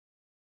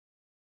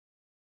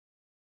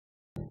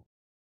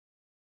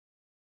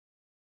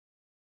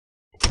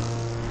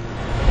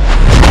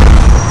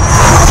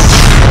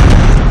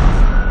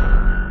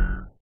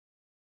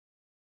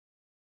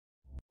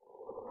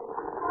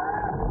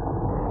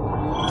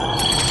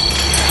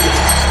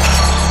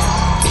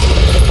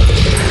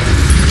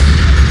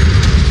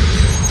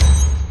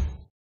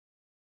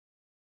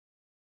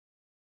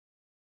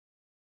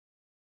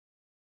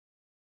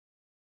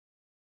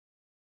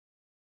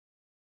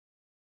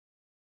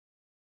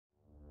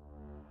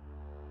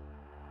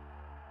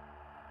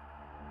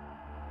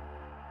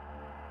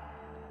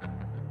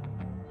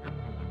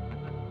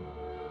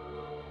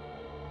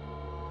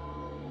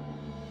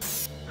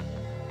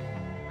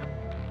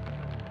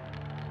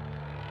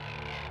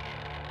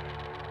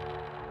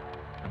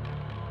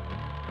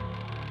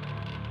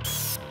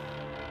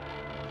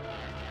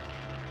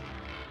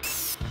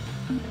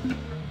The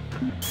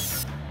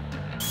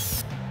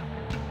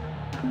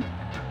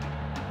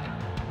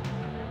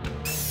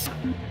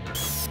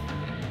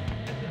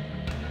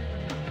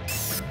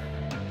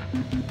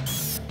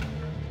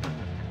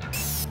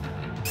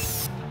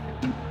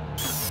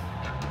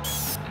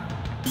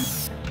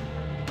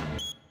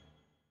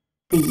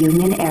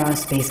Union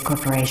Aerospace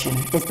Corporation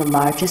is the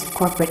largest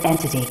corporate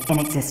entity in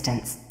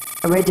existence.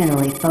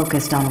 Originally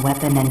focused on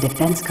weapon and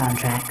defense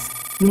contracts,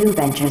 new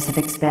ventures have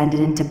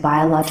expanded into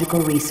biological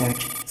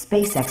research,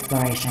 space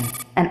exploration,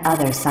 and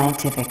other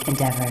scientific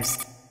endeavors.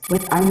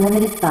 With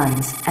unlimited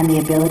funds and the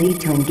ability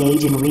to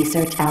engage in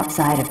research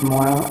outside of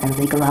moral and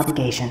legal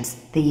obligations,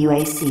 the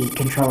UAC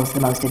controls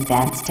the most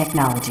advanced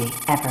technology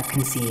ever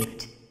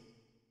conceived.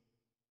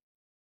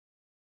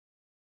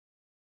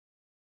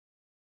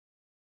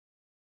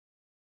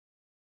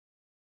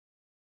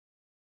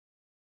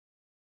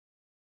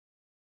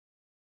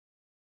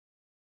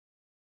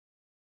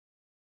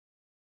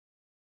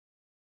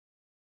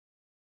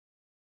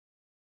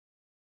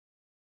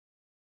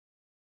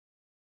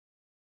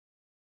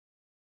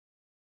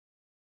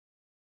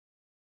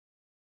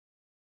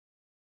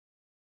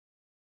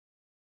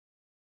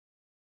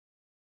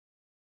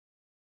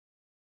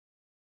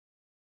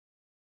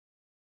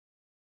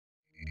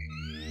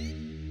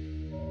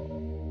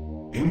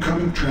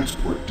 Incoming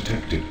transport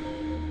detected.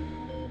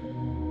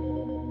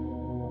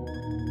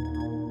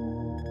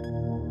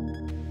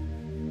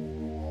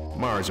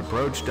 Mars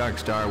approach, Dark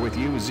Star with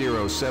you,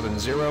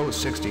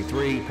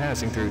 07063,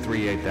 passing through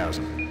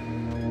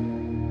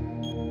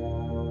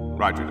 38,000.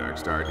 Roger, Dark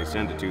Star.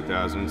 Descend to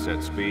 2000,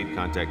 set speed,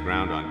 contact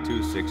ground on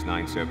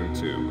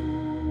 26972.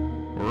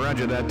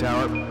 Roger that,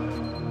 Tower.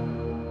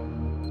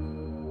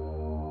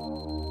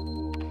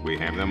 We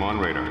have them on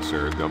radar,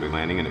 sir. They'll be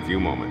landing in a few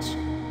moments.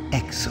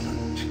 Excellent.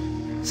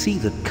 See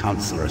that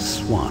Counselor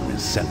Swan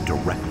is sent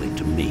directly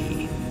to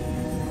me.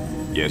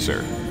 Yes,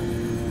 sir.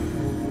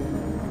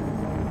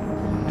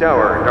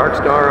 Tower, Dark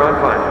Star on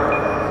final.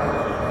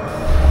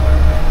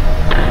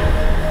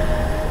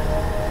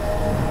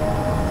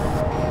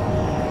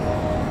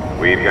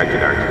 We've got you,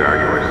 Dark Star.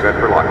 You are set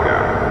for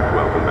lockdown.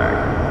 Welcome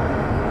back.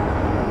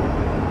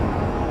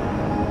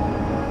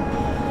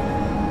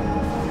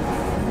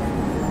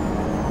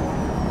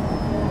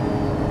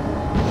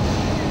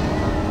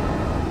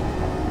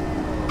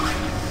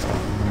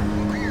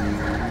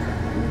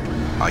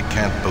 I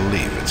can't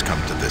believe it's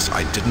come to this.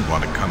 I didn't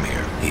want to come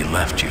here. He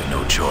left you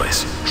no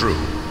choice.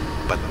 True,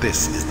 but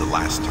this is the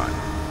last time.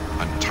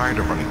 I'm tired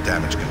of running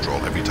damage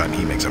control every time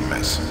he makes a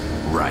mess.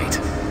 Right.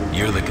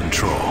 You're the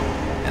control.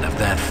 And if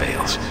that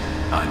fails,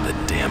 I'm the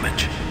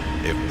damage.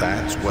 If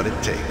that's what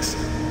it takes.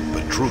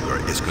 But Kruger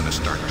is gonna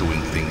start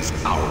doing things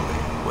our way.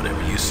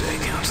 Whatever you say,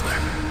 Counselor.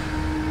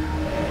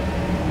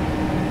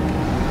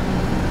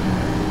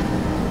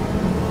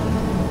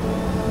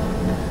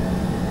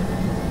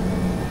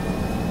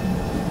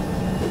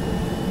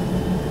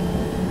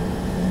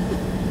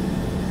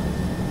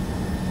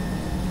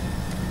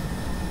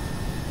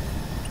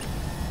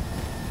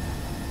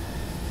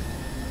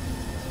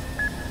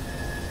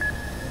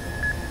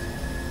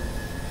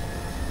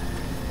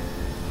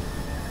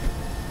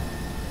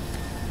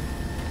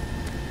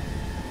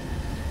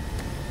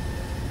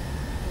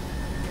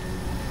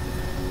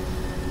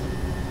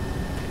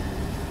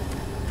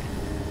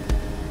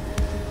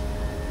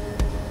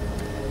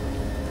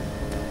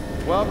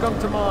 Welcome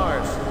to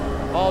Mars.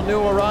 All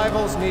new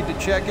arrivals need to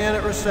check in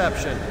at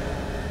reception.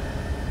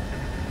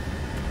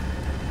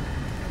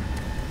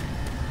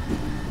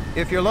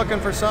 If you're looking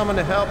for someone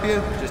to help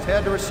you, just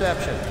head to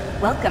reception.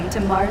 Welcome to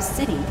Mars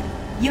City,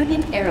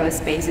 Union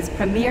Aerospace's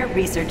premier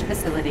research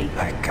facility.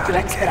 To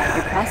expedite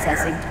your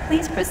processing,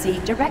 please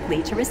proceed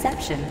directly to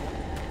reception.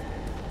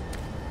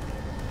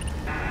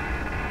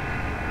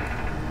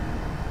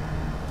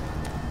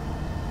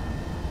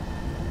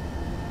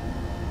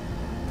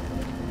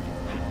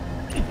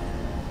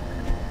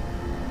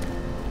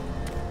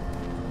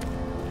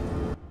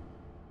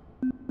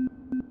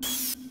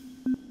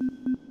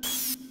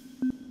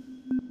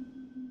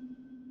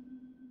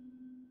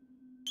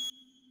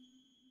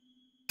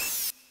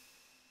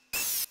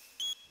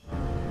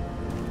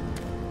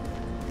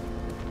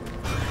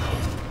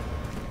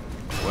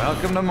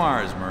 Welcome to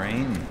Mars,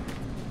 Marine.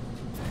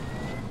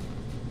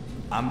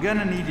 I'm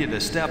gonna need you to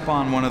step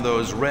on one of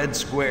those red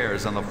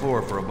squares on the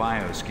floor for a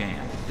bioscan.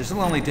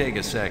 This'll only take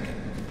a second.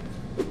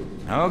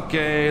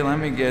 Okay, let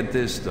me get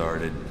this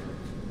started.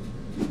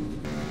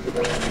 You're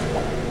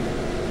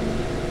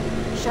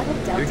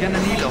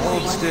gonna need to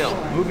hold still.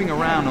 Moving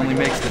around only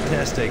makes the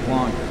test take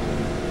longer.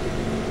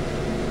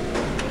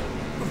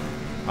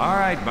 All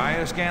right,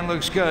 bioscan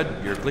looks good.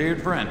 You're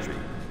cleared for entry.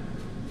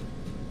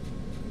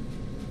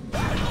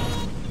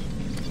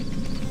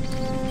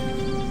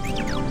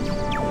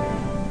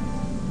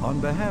 On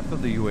behalf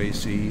of the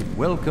UAC,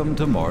 welcome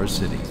to Mars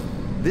City.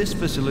 This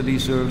facility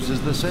serves as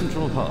the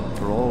central hub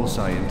for all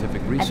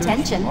scientific research,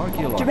 Attention,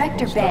 archaeological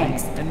Director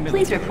studies, Banks, and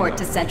please report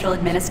to military Central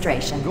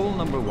Administration. Goal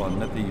number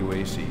one at the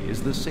UAC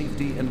is the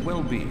safety and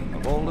well-being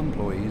of all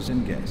employees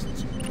and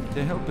guests.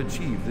 To help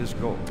achieve this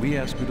goal, we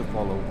ask you to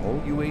follow all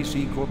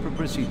UAC corporate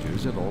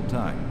procedures at all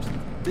times.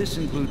 This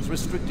includes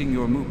restricting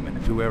your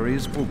movement to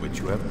areas for which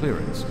you have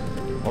clearance.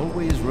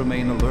 Always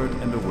remain alert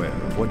and aware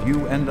of what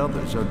you and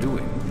others are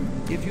doing.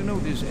 If you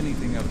notice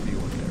anything out of the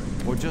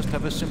ordinary, or just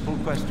have a simple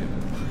question,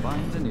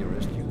 find the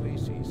nearest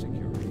UAC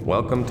security.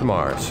 Welcome to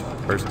Mars.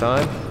 First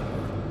time?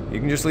 You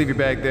can just leave your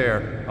bag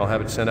there. I'll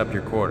have it sent up to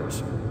your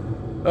quarters.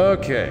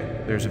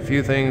 Okay, there's a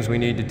few things we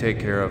need to take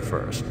care of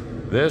first.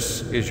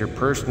 This is your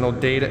personal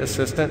data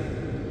assistant.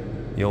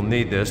 You'll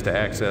need this to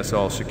access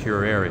all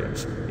secure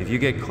areas. If you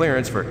get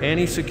clearance for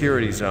any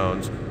security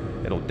zones,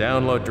 it'll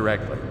download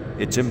directly.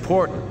 It's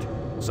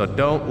important, so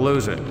don't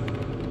lose it.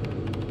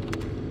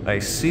 I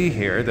see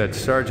here that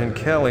Sergeant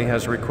Kelly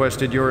has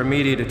requested your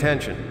immediate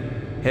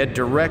attention. Head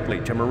directly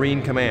to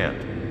Marine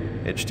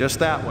Command. It's just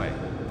that way.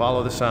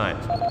 Follow the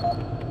signs.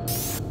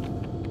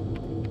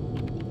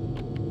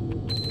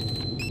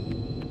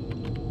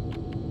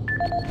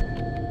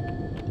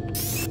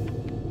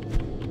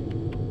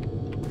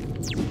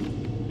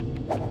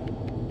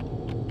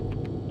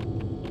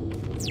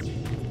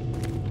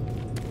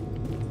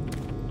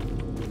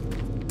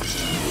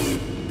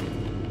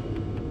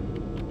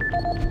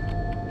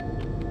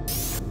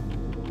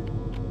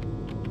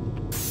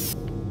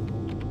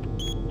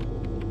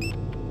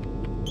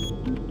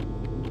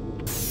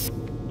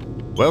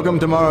 Welcome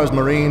to Mars,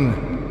 Marine.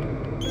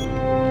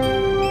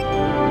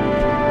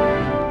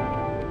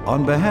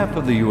 On behalf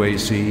of the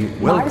UAC,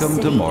 welcome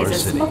to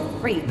Mars City.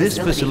 This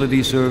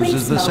facility serves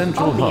as the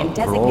central hub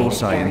for all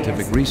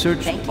scientific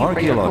research,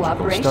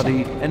 archaeological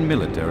study, and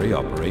military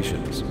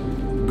operations.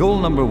 Goal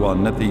number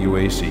 1 at the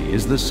UAC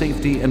is the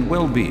safety and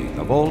well-being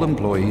of all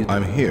employees.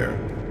 I'm here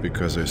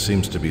because there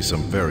seems to be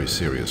some very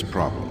serious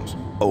problems.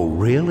 Oh,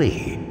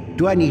 really?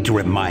 Do I need to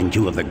remind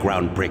you of the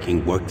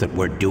groundbreaking work that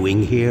we're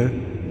doing here?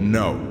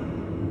 No.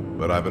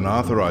 But I've been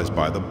authorized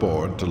by the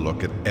board to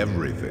look at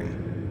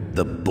everything.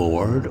 The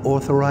board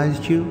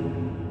authorized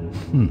you?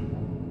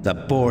 The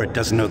board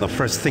doesn't know the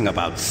first thing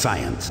about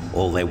science.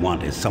 All they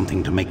want is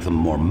something to make them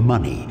more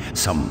money,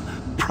 some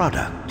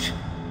product.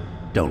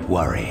 Don't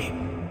worry,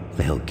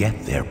 they'll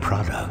get their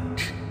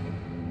product.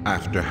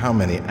 After how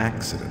many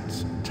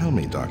accidents? Tell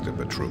me, Dr.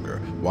 Betruger,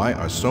 why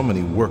are so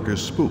many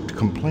workers spooked,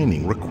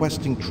 complaining,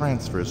 requesting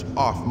transfers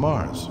off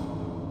Mars?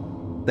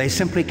 They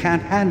simply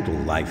can't handle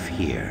life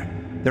here.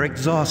 They're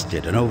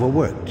exhausted and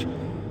overworked.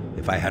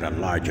 If I had a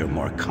larger,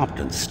 more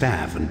competent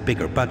staff and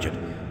bigger budget,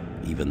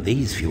 even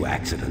these few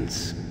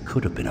accidents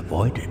could have been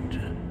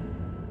avoided.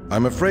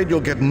 I'm afraid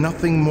you'll get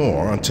nothing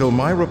more until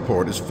my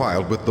report is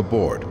filed with the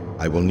board.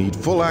 I will need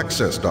full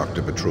access,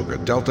 Dr.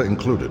 Betruger, Delta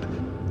included.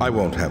 I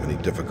won't have any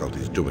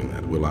difficulties doing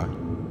that, will I?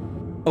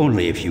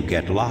 Only if you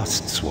get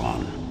lost,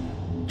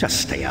 Swan.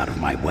 Just stay out of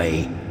my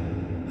way.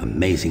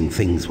 Amazing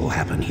things will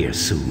happen here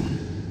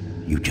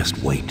soon. You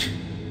just wait.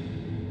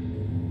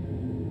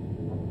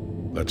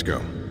 Let's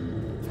go.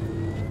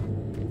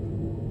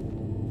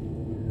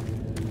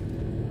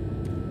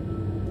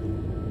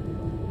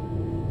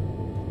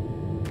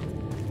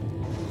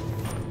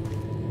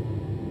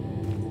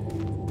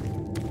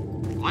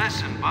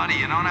 Listen, buddy,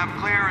 you don't have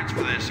clearance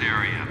for this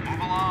area. Move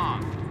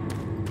along.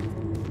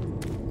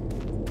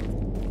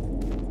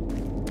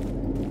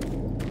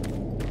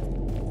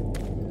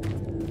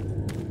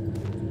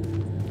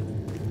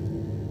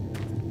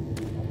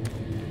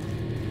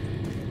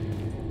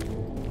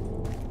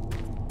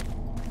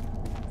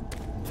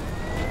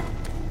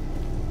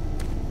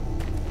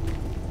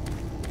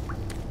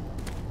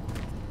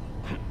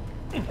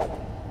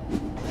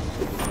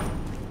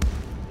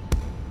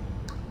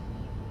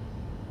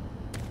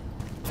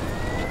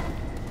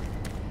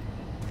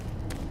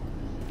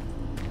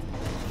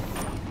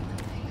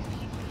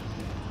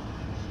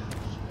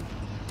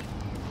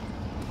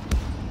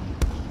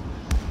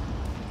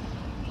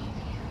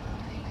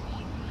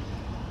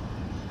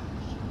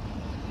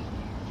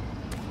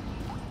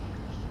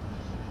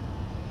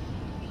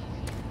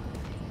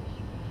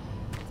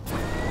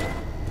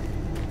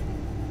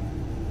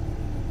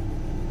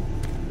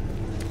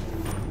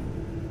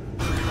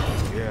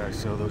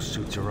 So those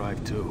suits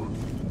arrived too.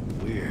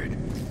 Weird.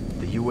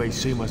 The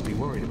UAC must be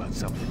worried about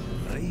something.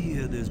 I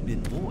hear there's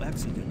been more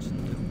accidents.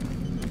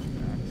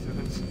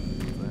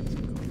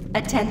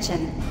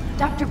 Attention.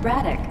 Dr.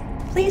 Braddock,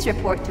 please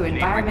report to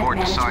Environment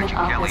Management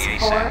Office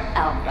 4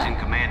 Alpha. He's in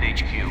Command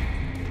HQ.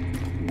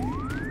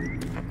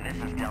 This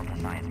is Delta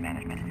Science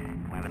Management.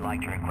 We would like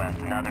to request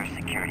another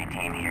security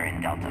team here in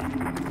Delta.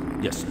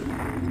 Yes, sir.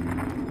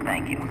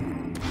 Thank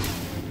you.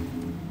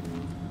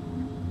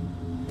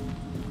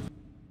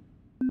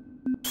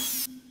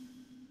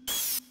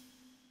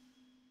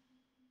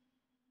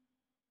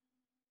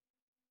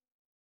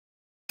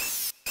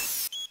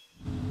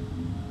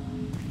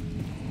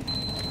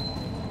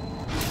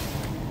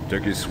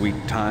 Took your sweet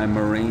time,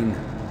 Marine?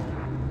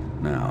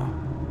 Now,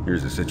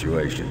 here's the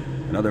situation.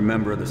 Another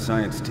member of the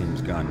science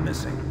team's gone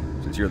missing.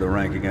 Since you're the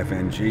ranking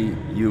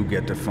FNG, you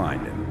get to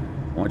find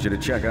him. I want you to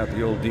check out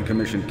the old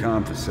decommissioned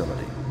comm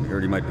facility. We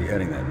heard he might be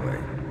heading that way.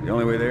 The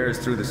only way there is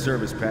through the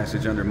service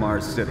passage under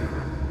Mars City.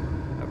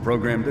 Now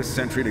programmed this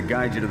sentry to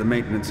guide you to the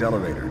maintenance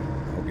elevator.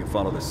 I hope you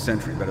follow the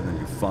sentry better than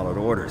you followed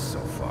orders so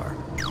far.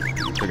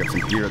 Pick up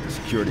some gear at the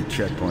security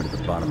checkpoint at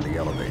the bottom of the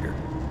elevator.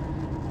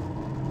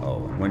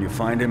 Oh, and when you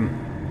find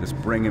him, just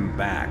bring him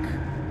back.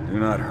 Do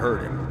not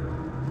hurt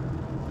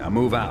him. Now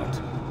move out.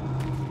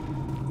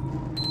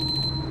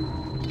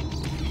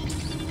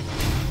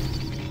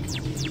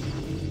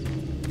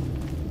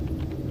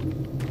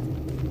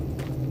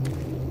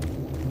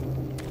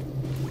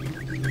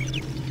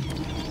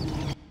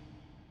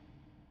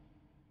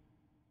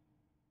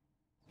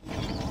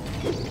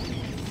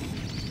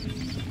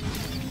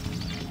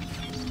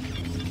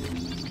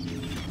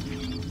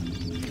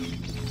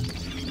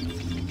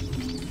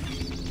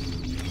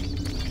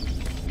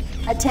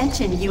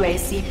 Attention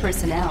UAC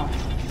personnel.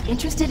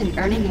 Interested in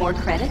earning more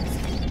credits?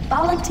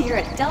 Volunteer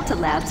at Delta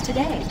Labs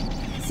today.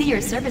 See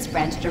your service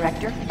branch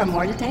director for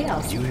more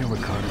details. Did you hear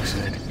what Carter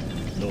said?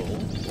 No,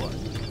 what?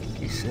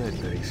 He said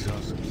that he saw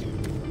some...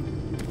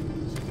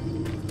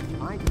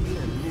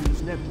 IPN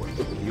News Network,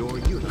 your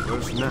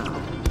universe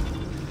now.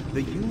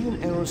 The Union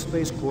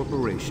Aerospace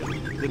Corporation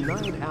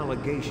denied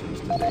allegations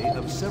today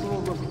of several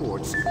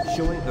reports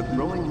showing a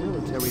growing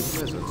military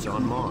presence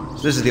on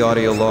Mars. This is the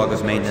audio log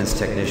of maintenance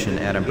technician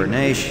Adam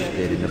Bernache,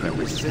 dated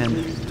November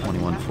 10th,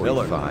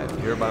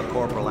 2145. Hear about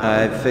Corporal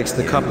I fixed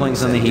the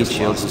couplings on the heat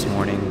shields this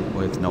morning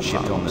with no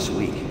problem this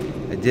week.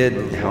 I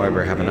did,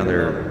 however, have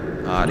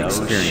another odd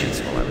experience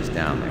while I was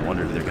down there.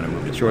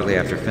 Shortly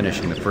after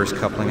finishing the first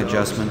coupling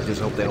adjustment,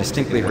 I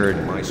distinctly heard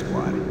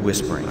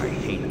whispering.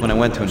 When I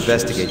went to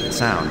investigate the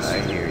sounds,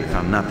 I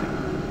found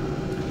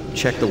nothing.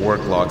 Checked the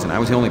work logs, and I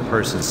was the only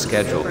person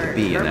scheduled to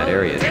be in that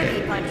area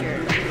today.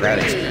 That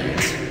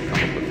experience,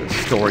 coupled with the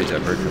stories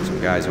I've heard from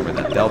some guys over at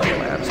the Delta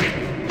Labs, has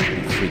me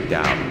pretty freaked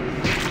out.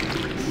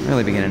 I'm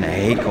really beginning to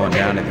hate going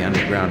down to the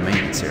underground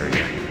maintenance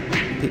area.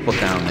 People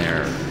down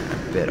there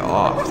are a bit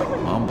off,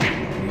 like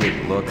mumbling,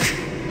 weird looks.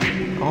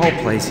 The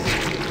whole place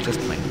is just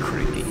plain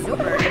creepy.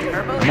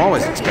 I'm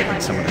always expecting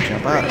someone to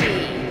jump out at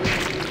me.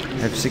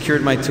 I've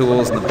secured my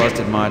tools and the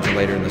busted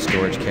modulator in the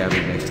storage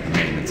cabinet next to the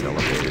maintenance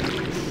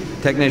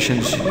elevator.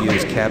 Technicians should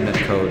use cabinet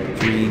code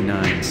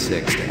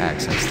 396 to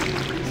access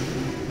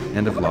them.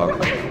 End of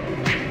log.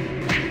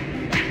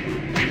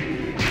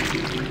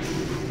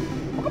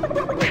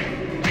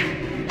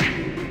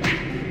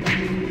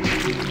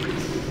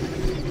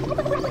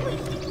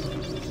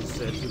 This is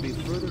said to be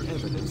further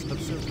evidence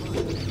of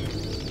survival.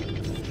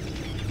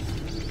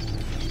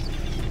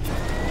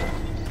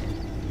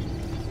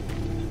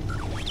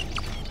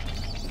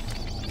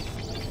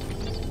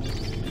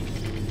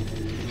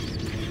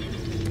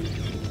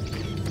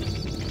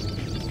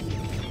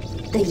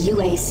 The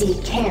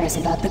UAC cares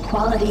about the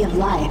quality of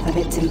life of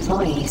its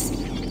employees.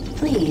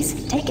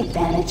 Please take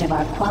advantage of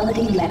our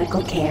quality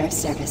medical care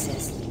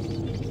services.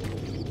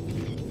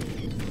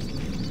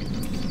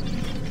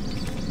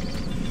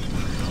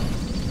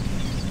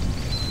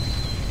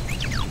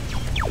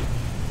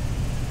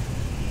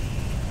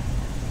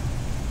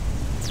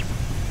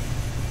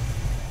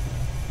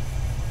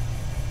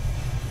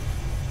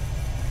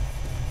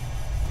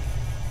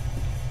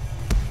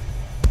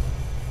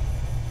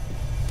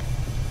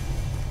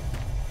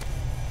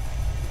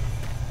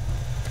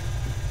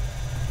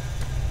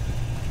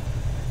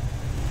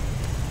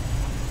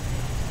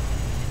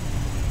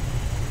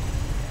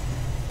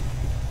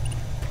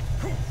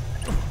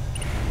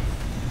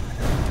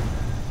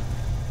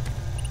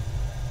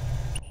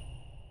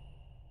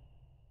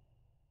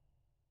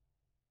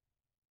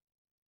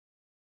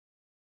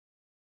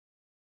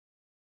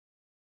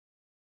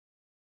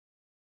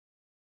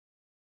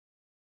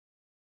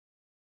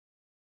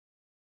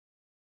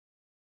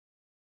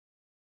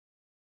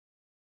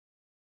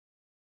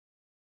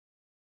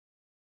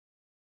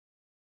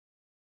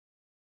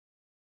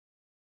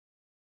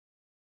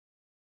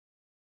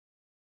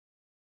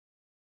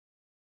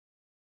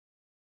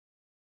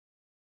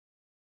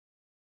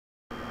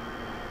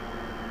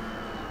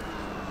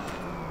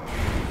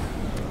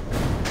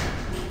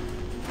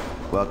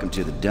 Welcome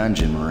to the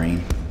dungeon,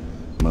 Marine.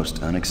 Most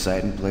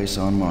unexciting place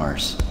on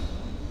Mars.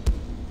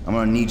 I'm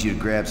gonna need you to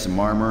grab some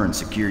armor and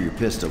secure your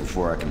pistol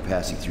before I can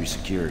pass you through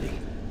security.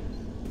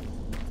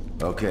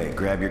 Okay,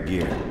 grab your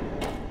gear.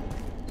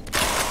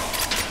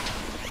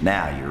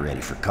 Now you're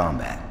ready for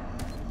combat.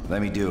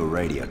 Let me do a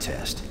radio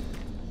test.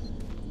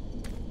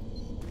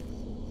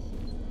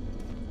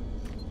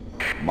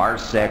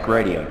 MarsSec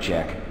radio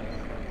check.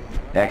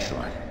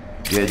 Excellent.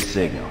 Good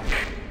signal.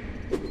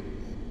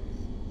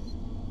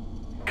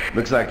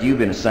 Looks like you've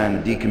been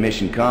assigned the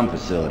decommissioned comm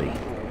facility.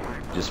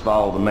 Just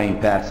follow the main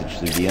passage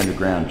through the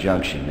underground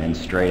junction, then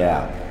straight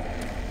out.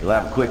 You'll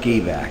have a quick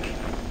evac.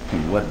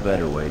 And what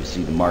better way to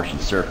see the Martian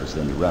surface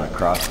than to run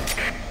across it?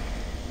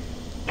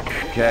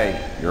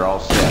 Okay, you're all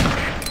set.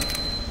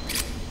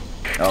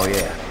 Oh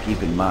yeah,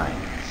 keep in mind,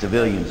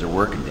 civilians are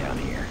working down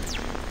here.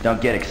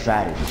 Don't get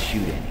excited and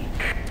shoot any.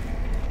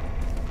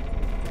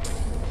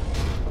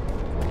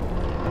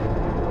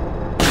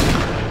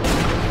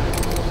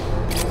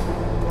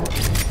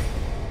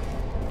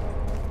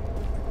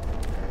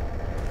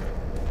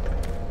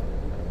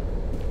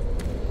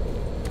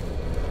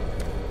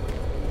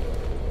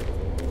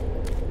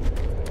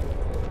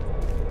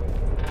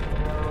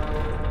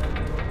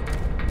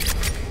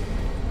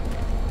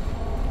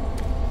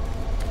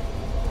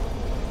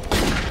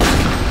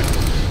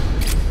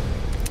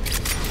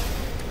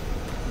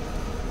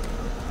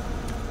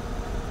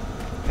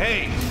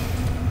 Hey!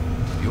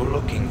 You're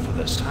looking for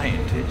the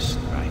scientist,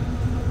 right?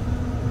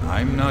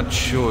 I'm not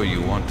sure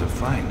you want to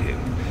find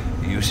him.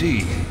 You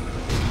see...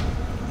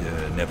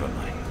 never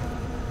mind.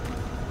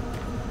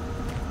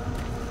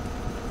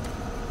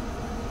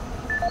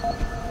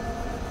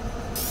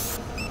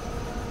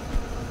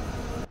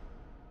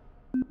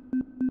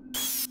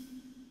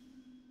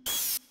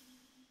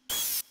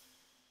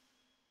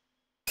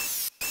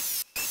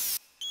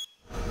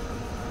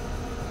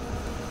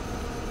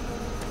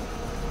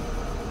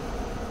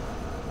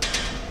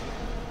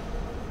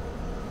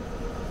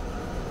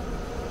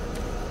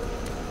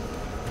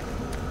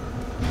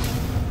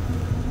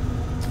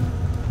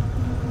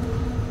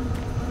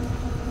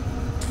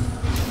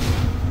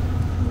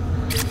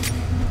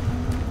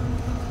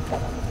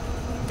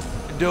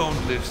 Don't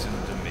listen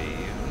to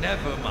me.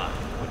 Never mind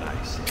what I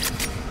say.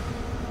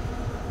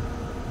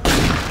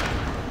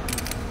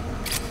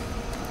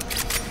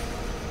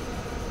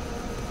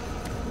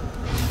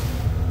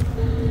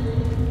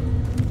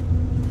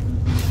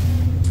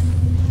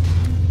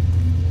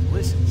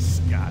 Listen,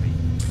 Scotty.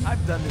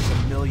 I've done this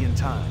a million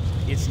times.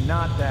 It's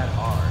not that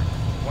hard.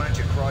 Why don't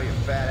you crawl your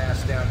fat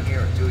ass down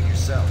here and do it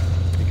yourself?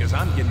 Because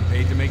I'm getting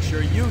paid to make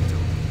sure you do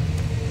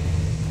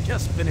it.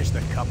 Just finish the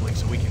coupling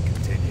so we can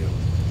continue.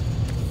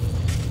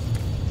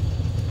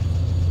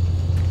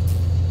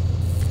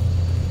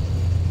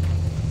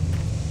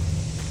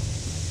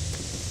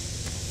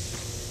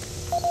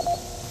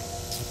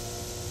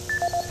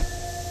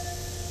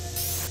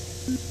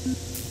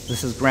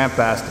 This is Grant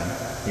Baston,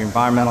 the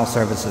Environmental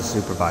Services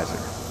Supervisor.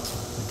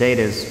 The date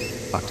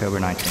is October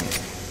 19th.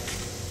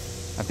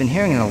 I've been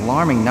hearing an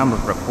alarming number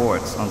of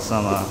reports on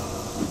some,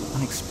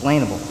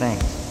 unexplainable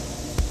things.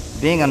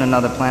 Being on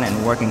another planet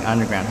and working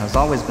underground has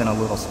always been a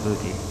little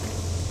spooky,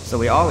 so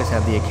we always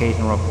have the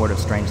occasional report of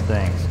strange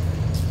things.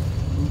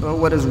 But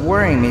what is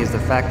worrying me is the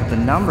fact that the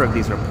number of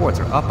these reports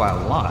are up by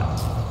a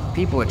lot.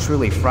 People are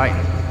truly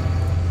frightened.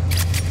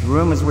 The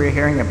rumors we're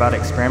hearing about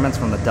experiments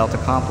from the Delta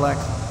Complex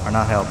are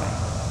not helping.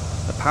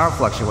 The power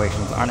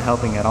fluctuations aren't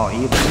helping at all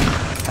either.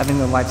 Having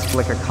the lights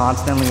flicker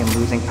constantly and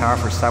losing power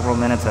for several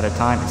minutes at a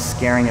time is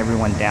scaring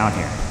everyone down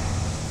here.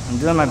 I'm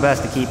doing my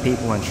best to keep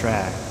people on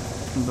track,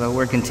 but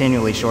we're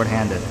continually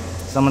short-handed.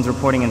 Someone's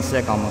reporting in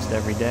sick almost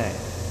every day.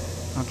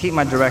 I'll keep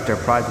my director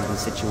apprised of the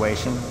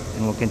situation,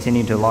 and will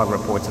continue to log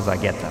reports as I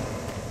get them.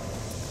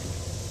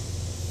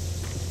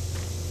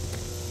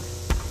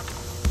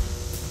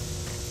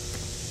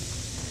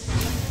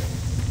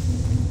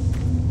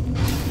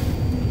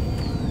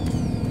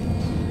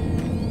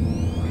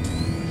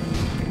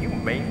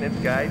 Maintenance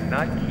guys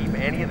not keep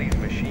any of these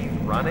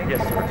machines running?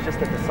 Yes, sir. It's just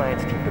that the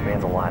science team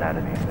demands a lot out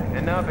of these things.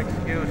 Enough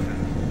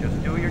excuses.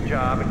 Just do your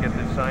job and get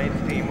the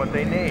science team what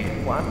they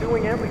need. Well, I'm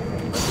doing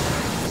everything.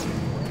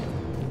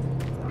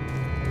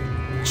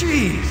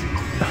 Jeez!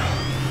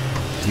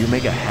 Do you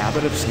make a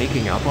habit of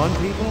sneaking up on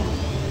people?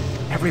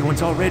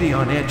 Everyone's already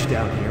on edge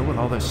down here with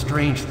all the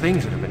strange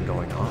things that have been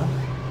going on.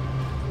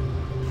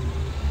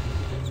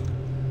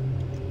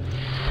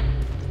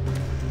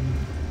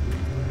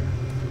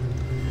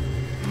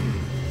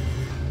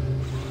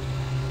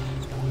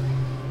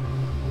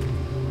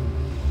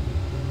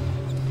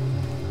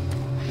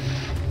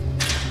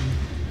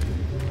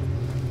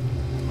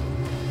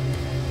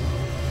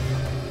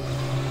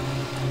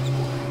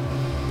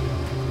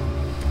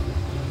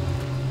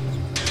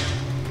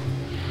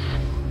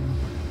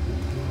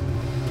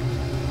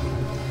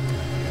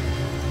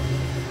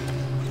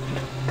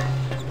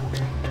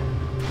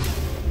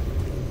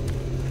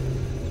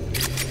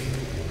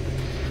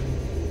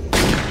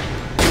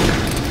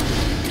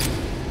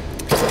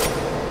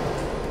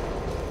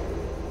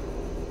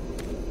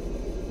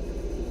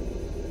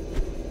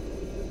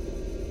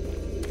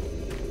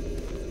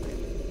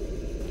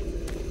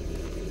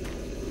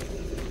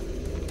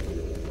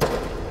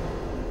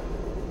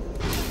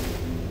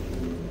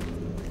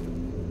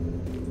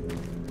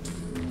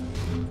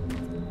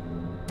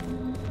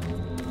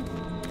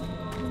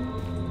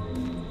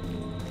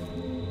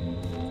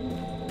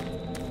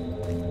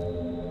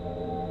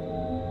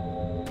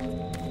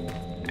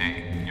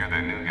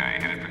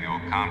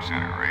 comm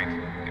center, right?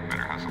 You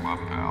better hustle up,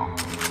 pal.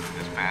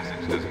 This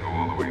passage doesn't go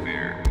all the way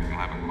there. You'll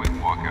have a quick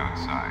walk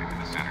outside to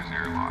the center's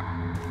airlock.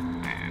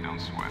 Hey,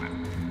 don't sweat it.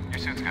 Your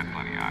suit's got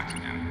plenty of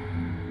oxygen.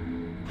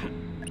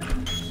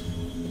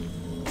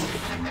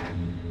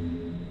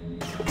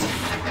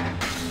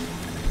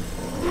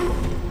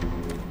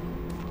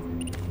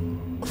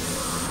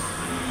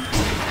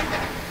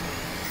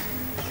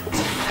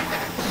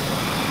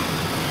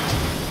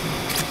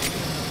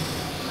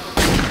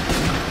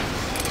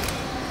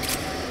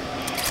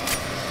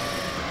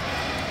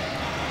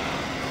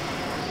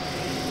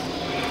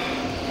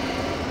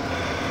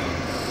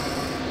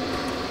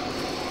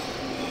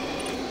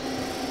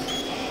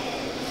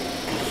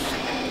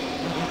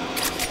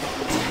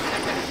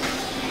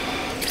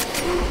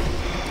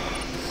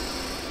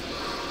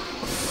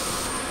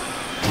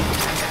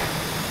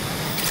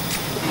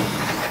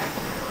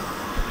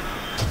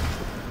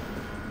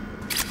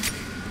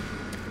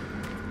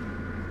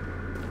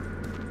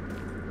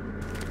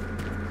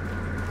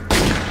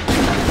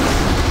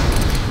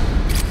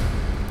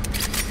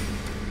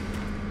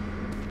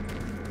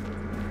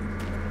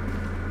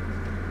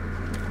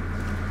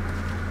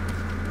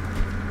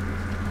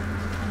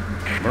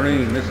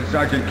 Marine, this is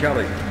Sergeant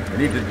Kelly. I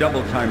need to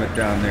double time it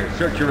down there.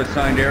 Search your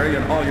assigned area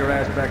and haul your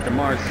ass back to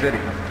Mars City.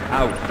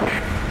 Out.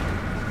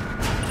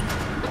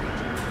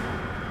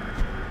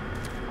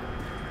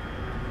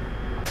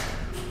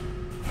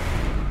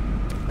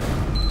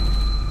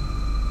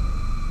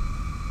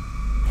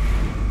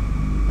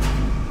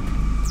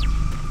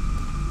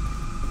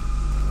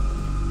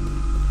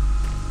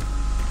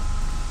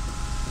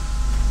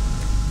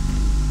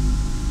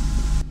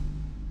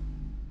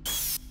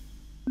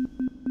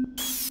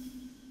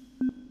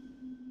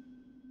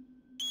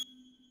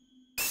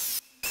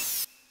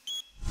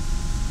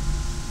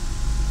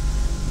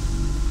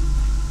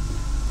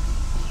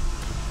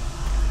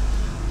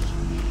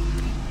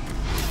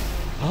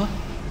 Huh?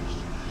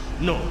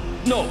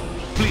 No,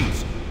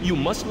 please. You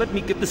must let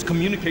me get this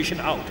communication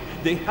out.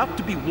 They have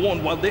to be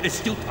warned while there is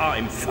still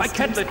time. I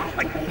can't let...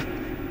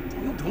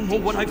 You don't know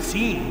what I've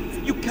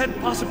seen. You can't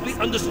possibly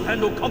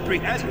understand or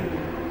comprehend.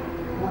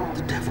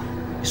 The devil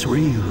is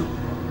real.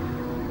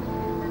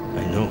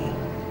 I know.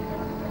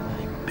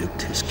 I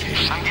built his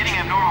cage. I'm getting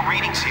abnormal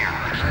readings here.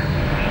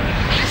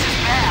 This is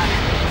bad.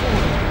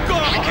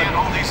 God! We can't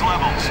hold these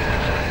levels.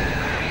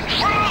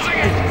 We're losing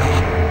it!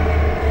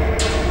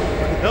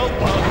 Help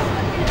us!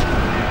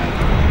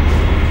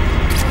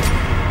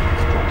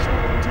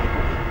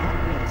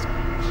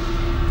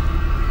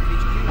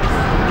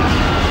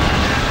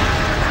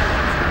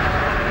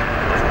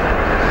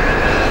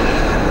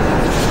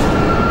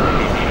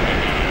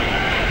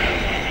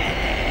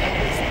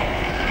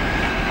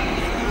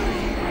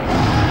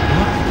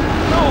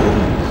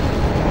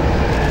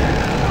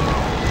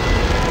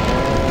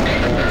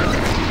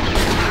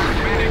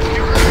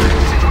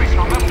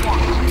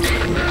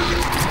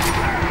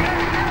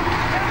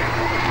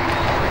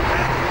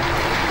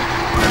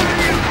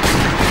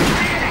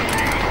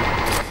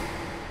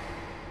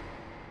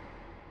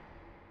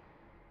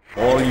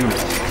 All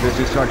units, this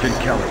is Sergeant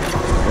Kelly.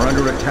 We're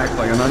under attack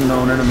by an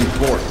unknown enemy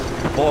force.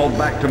 Fall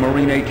back to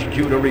Marine HQ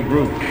to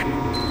regroup.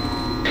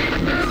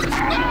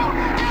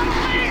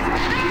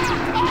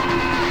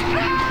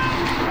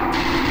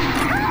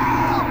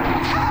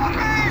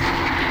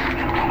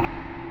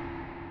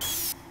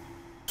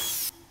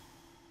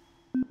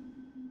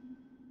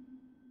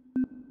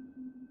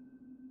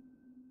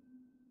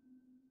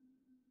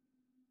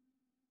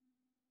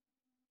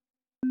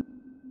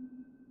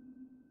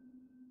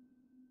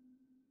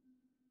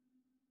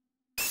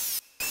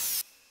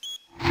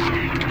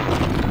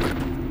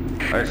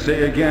 I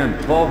say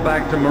again, fall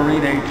back to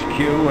Marine HQ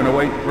and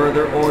await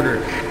further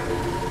orders.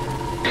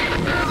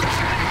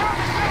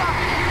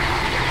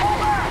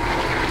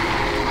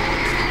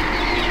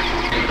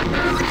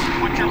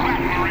 Put your back,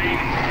 Marine.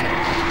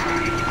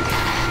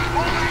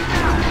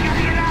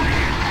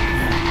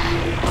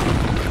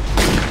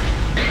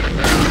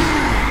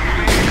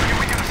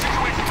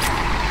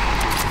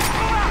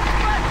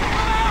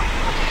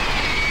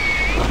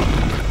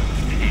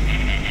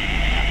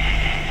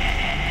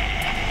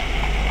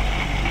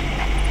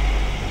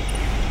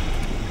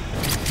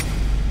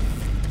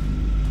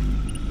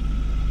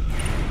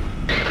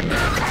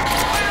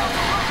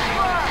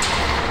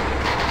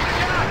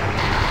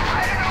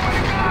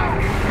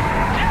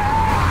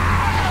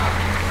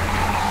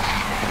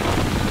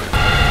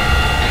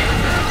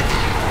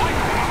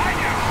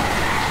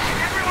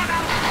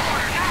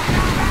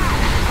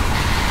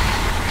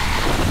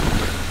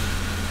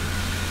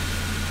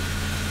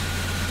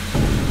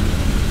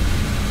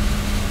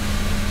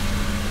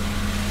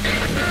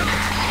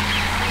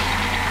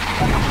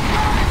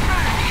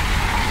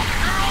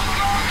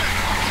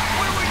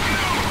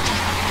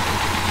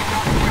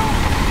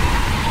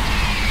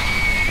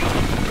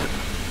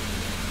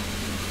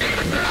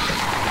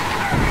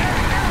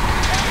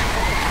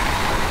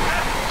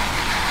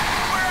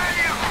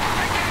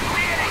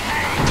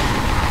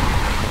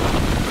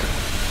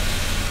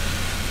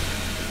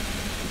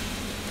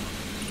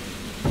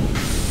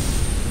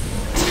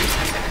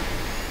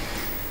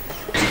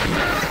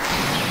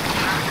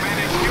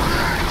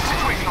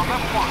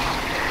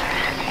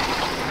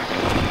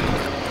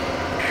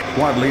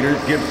 Squad leaders,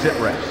 give sit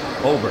reps.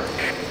 Over.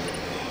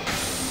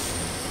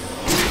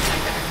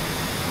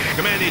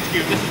 Command HQ,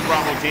 this is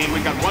Bravo Team.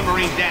 We've got 1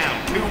 Marine down,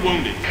 2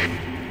 wounded.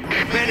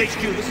 Command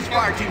HQ, this is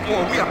Fire Team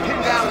 4. We are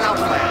pinned down in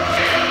Outland.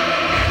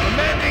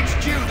 Command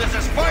HQ, this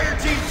is Fire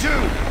Team 2.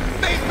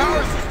 Main power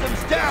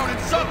systems down in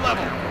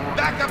sub-level.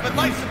 Backup and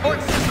life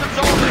support systems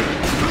only.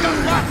 We've got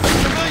lots of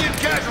civilian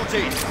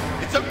casualties.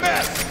 It's a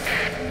mess.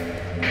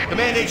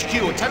 Command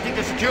HQ, attempting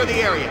to secure the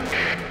area.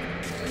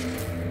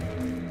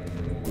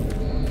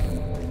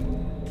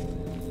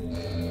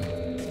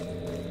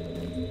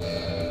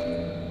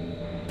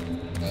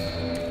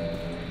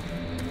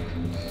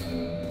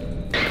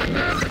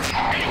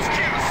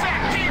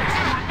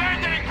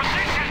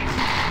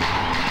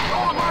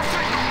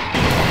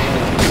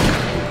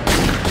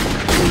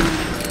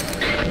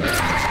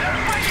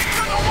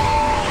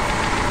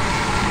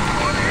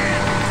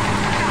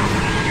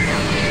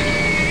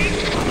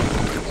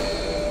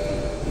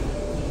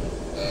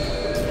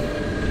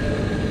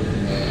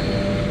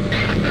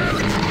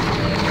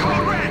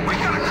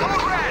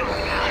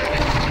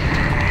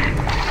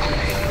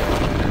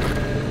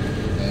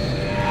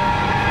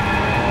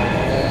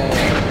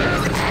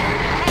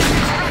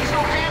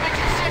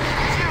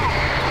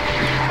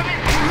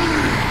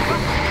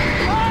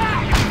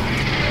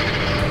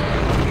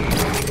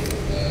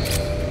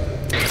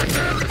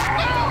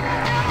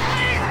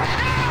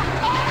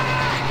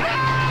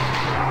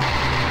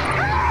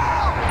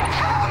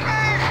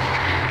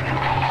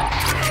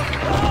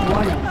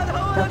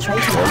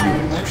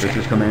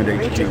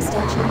 Command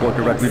HQ. Report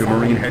directly to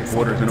Marine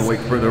Headquarters and await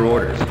further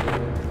orders.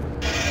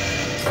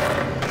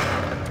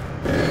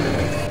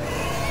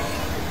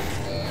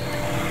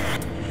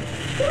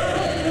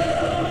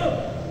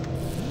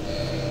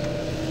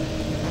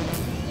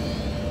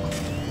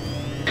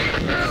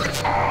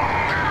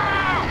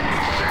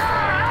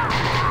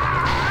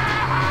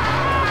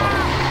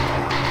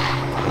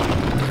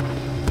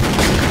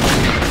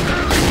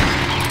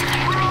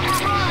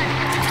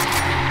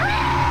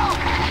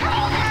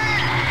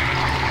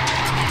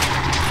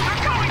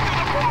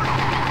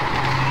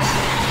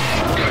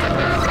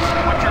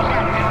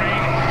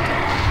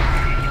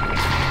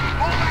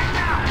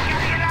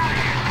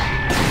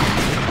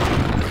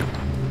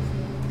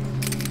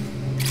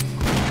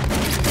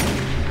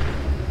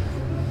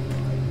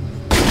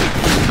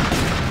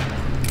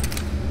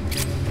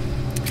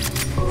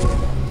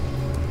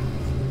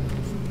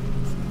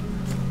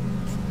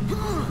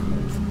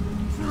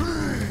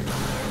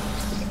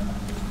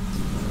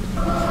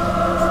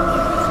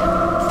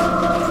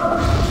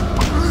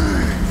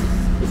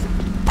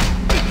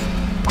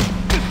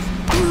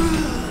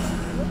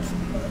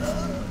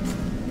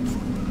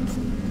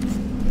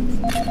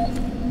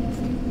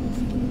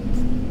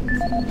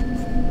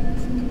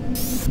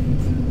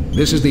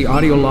 This is the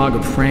audio log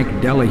of Frank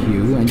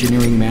Delahue,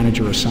 engineering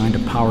manager assigned to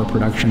power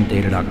production,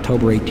 dated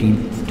October 18,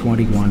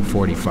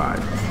 2145.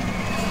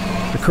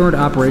 The current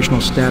operational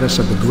status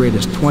of the grid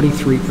is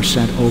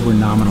 23% over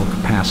nominal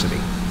capacity.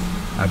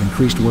 I've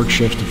increased work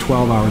shifts to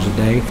 12 hours a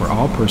day for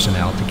all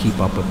personnel to keep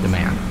up with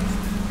demand.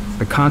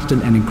 The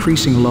constant and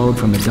increasing load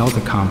from the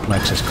Delta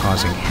complex is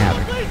causing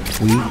havoc.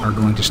 We are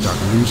going to start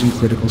losing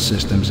critical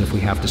systems if we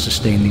have to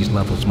sustain these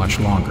levels much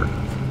longer.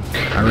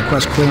 I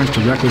request clearance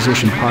to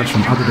requisition parts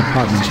from other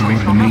departments in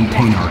order to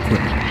maintain our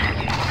equipment.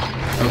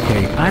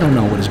 Okay, I don't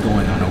know what is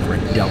going on over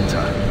at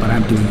Delta, but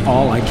I'm doing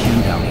all I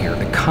can down here.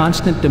 The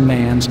constant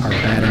demands are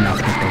bad enough,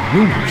 but the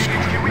rumors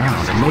going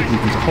around are making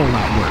things a whole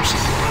lot worse.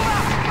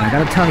 And I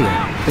gotta tell you,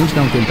 things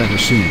don't get better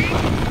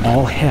soon.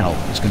 All hell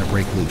is gonna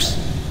break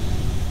loose.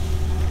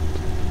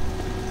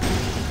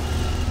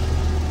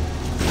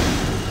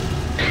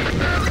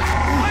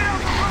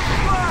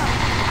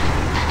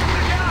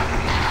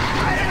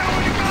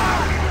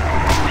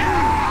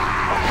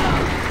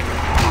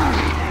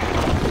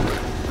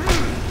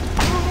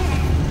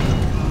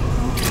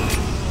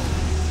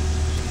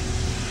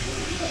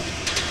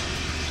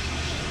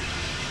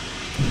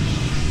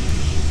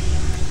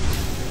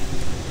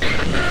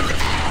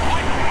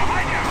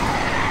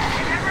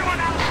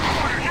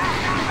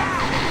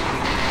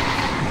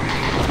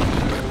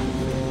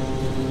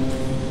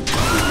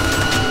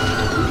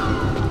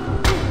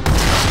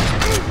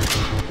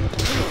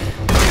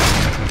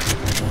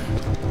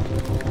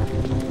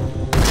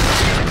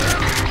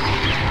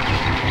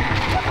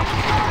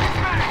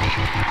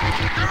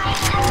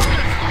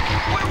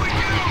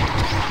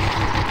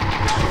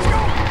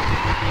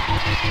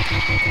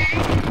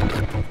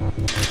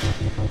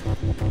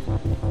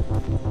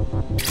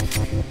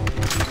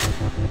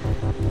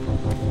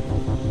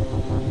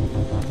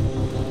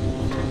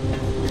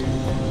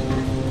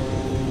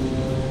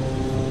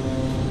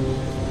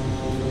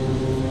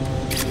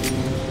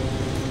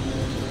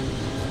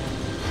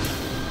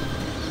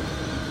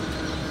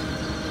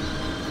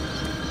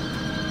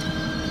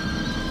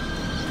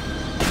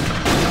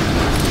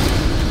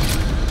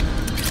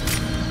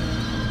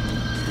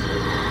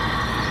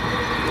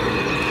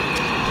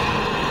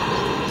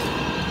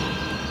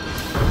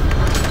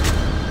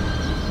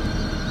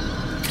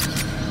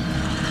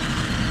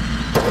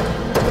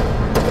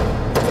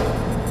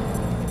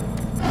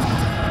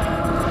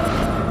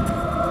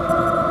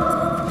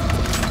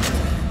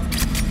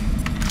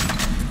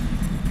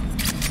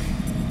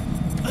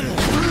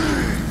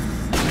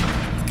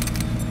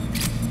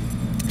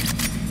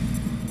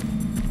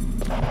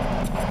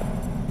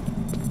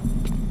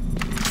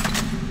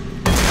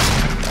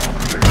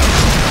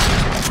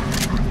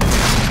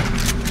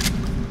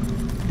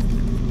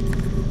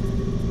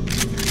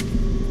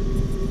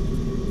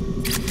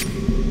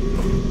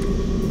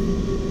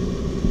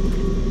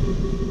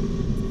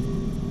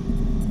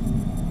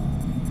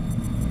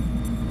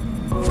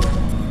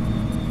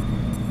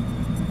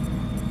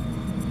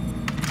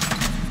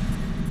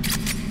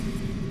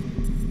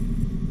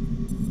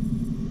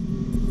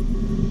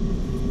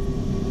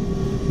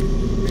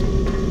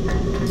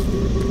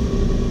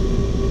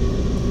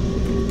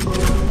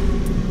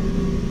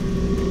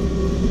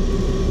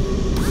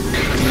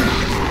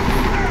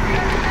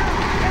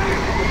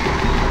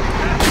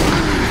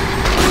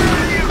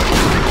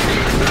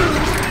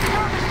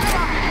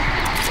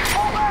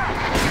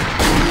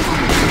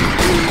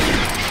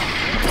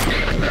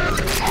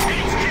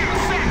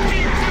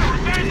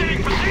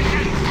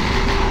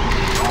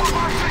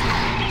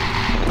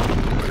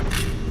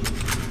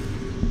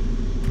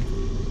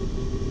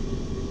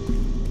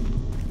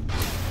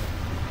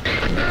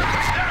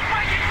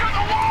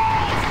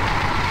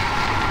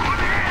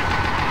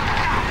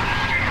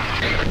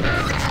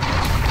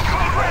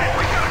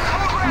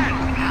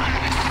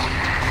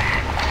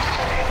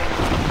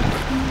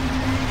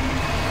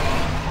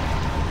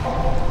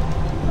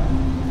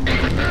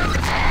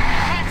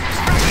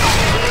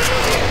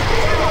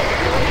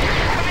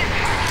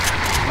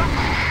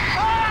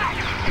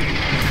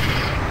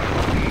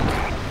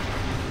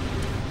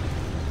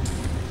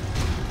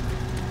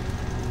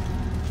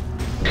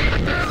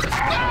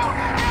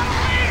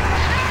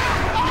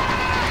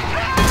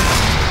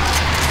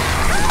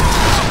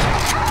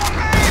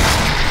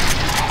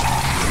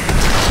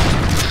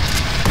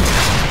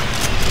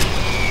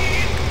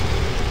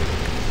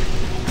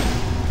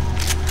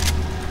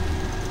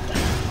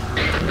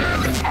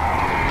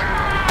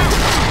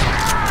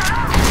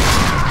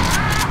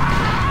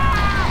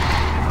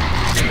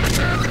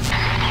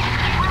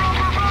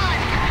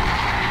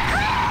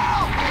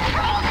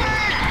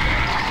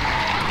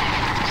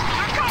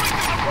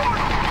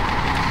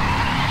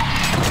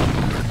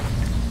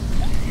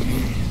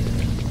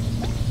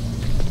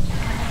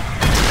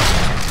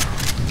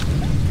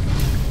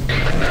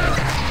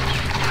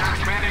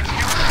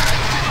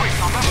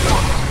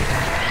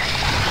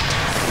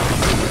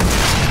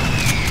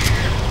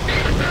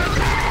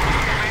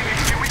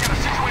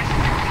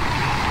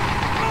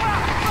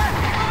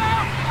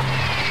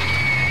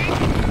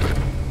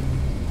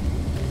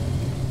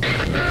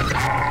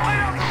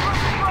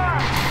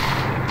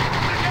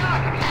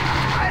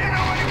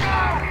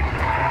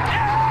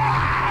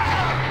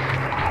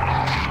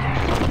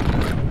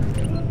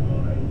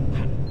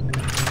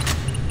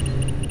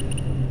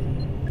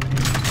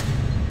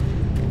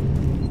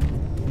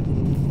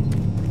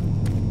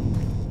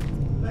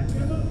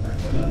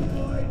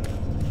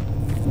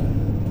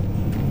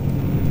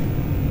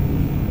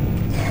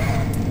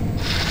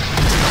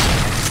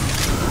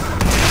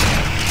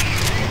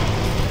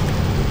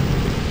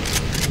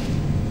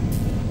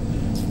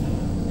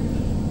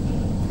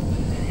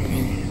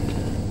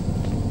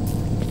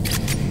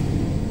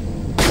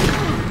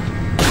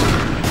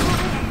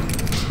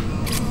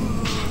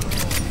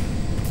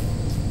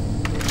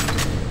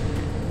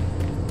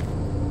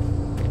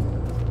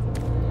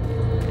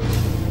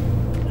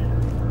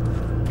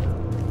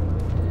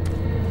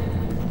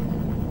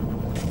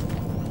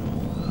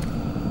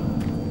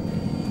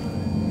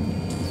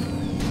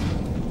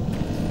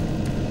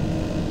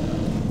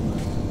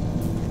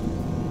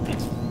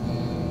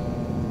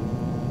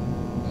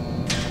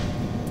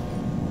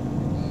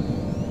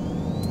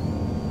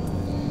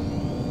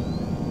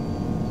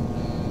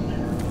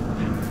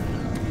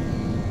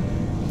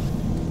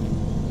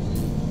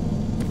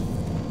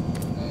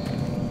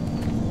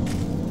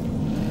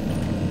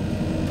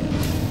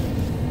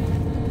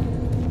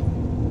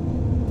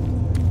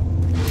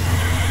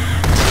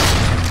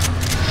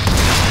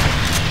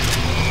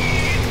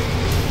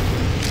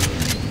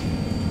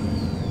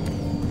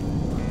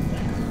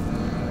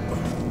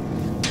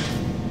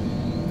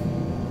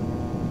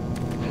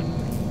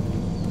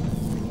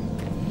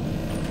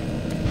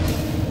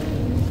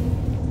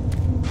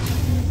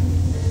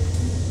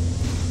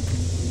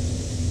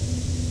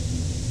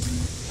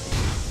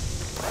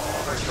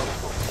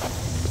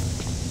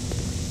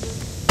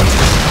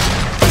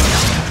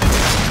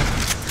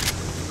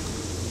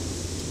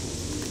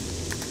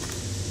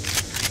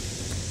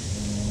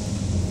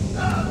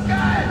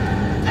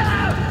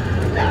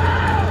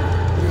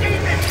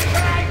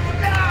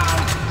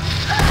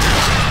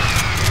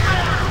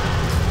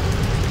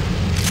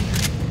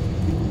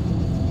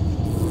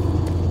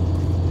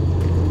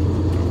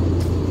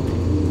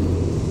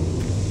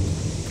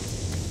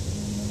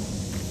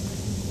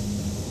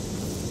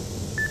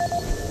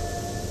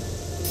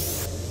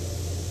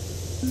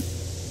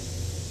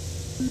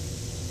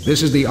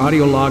 This is the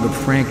audio log of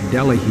Frank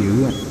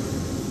Delahue.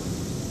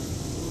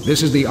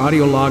 This is the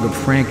audio log of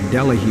Frank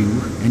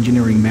Delahue,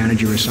 engineering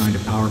manager assigned to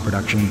power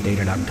production,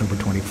 dated October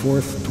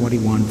 24th,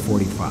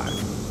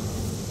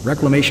 2145.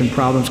 Reclamation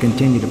problems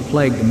continue to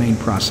plague the main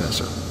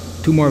processor.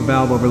 2 more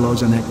valve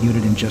overloads on that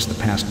unit in just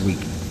the past week.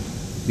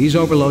 These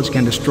overloads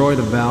can destroy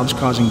the valves,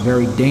 causing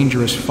very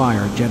dangerous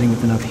fire, jetting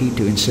with enough heat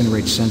to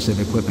incinerate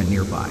sensitive equipment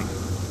nearby.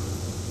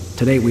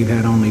 To date, we've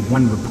had only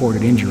 1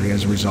 reported injury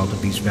as a result of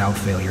these valve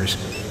failures,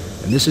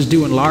 and this is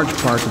due in large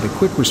part to the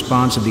quick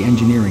response of the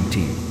engineering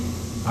team.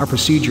 Our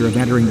procedure of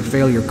entering the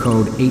failure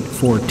code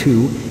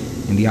 842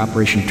 in the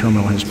operation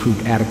terminal has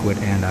proved adequate,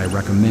 and I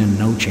recommend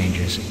no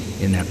changes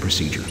in that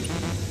procedure.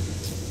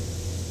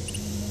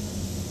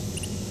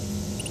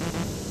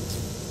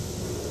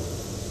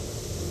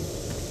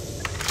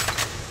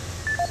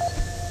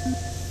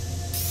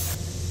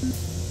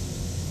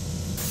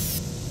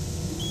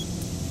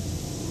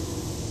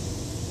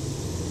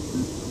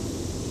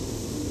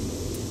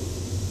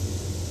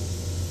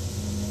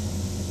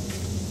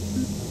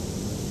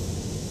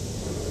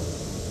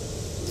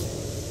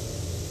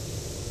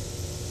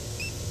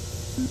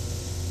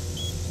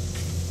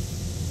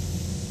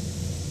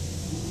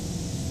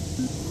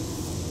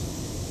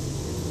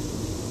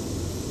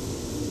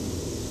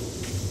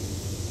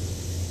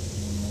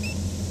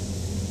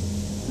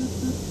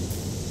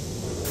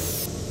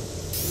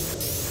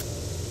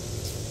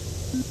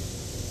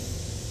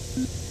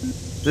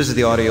 This is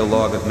the audio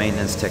log of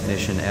maintenance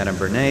technician Adam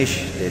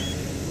Bernache.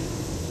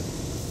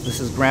 This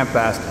is Grant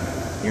Baston,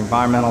 the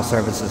environmental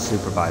services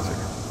supervisor.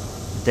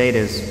 The date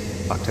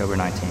is October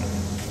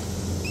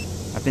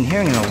 19th. I've been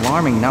hearing an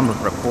alarming number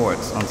of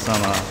reports on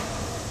some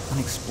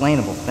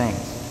unexplainable things.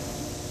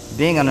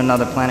 Being on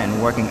another planet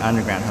and working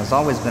underground has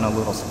always been a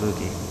little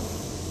spooky,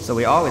 so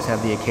we always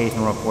have the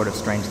occasional report of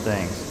strange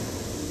things.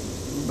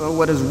 But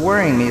what is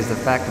worrying me is the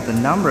fact that the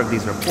number of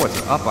these reports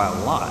are up by a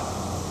lot.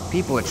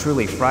 People are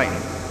truly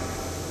frightened.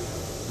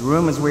 The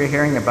rumors we're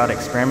hearing about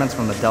experiments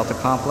from the Delta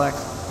Complex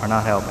are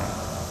not helping.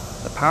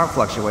 The power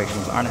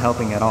fluctuations aren't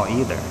helping at all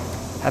either.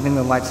 Having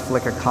the lights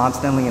flicker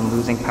constantly and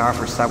losing power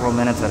for several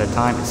minutes at a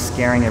time is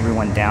scaring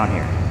everyone down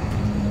here.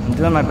 I'm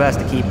doing my best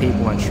to keep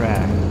people on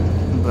track,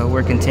 but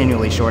we're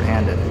continually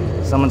short-handed.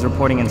 Someone's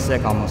reporting in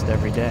sick almost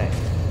every day.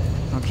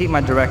 I'll keep my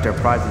director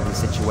apprised of the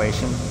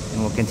situation,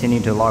 and will continue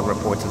to log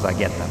reports as I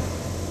get them.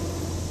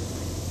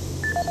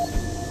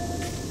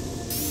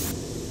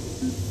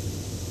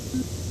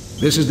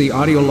 This is the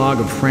audio log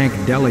of Frank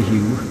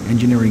Delahue,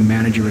 engineering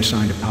manager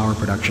assigned to power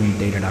production,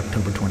 dated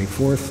October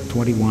 24th,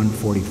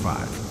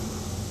 2145.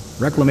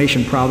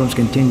 Reclamation problems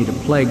continue to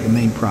plague the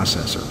main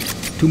processor.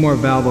 2 more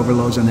valve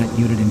overloads on that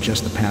unit in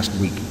just the past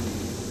week.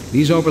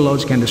 These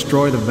overloads can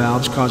destroy the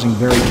valves, causing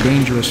very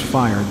dangerous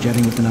fire,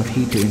 jetting with enough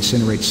heat to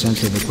incinerate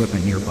sensitive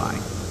equipment nearby.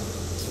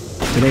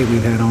 Today,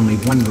 we've had only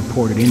 1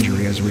 reported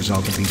injury as a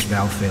result of these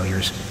valve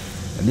failures,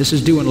 and this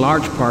is due in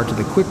large part to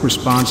the quick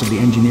response of the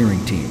engineering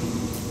team.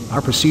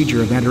 Our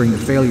procedure of entering the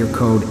failure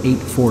code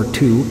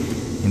 842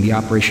 in the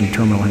operation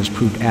terminal has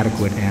proved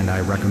adequate, and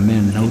I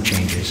recommend no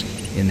changes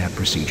in that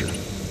procedure.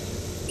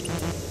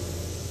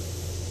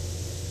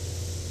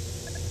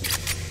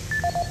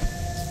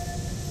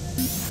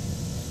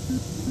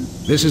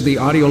 This is the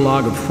audio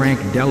log of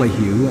Frank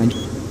Delahue, and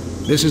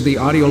this is the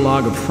audio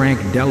log of Frank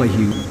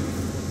Delahue.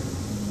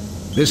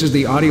 This is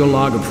the audio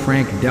log of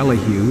Frank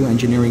Delahue,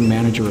 engineering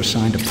manager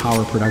assigned to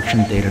power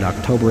production, dated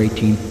October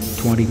 18,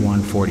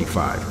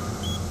 2145.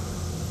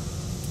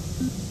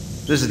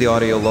 This is the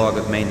audio log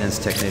of maintenance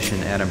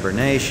technician Adam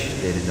Bernache,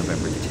 dated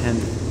November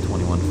 10th,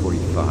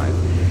 2145.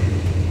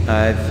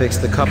 I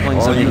fixed the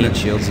couplings on the heat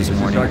shields this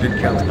morning with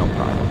no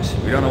problems.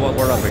 We don't know what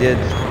we're up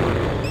against.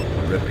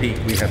 Repeat,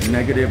 we have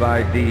negative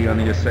ID on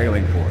the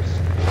assailing force.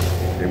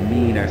 They're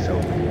mean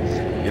SOBs.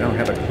 You don't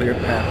have a clear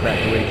path back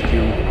to HQ.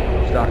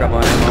 Stock up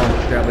on ammo,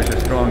 establish a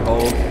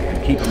stronghold,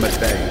 and keep them at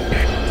bay.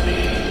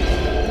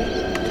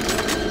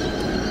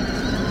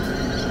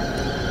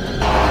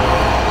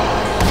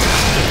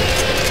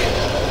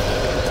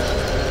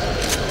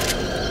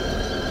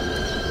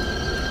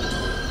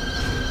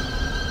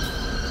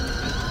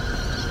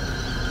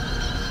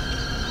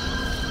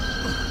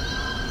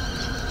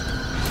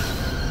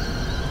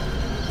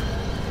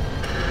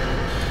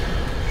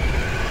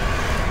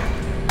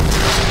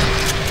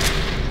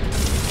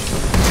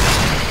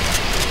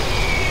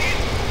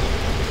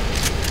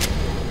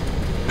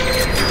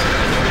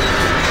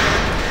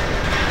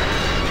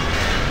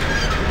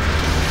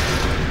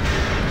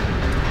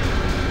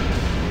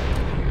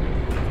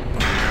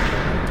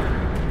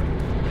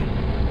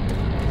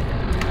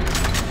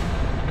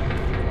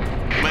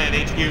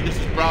 This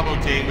is Bravo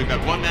team. We've got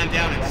 1 man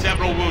down and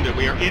several wounded.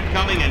 We are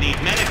incoming and need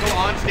medical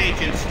on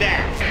station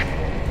staff.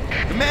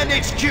 Command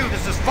HQ,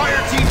 this is Fire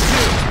Team 2.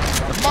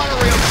 The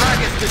monorail track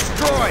is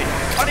destroyed.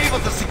 Unable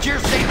to secure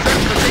safe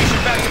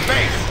transportation back to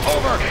base.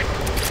 Over.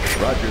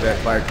 Roger that,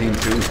 Fire Team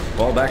 2.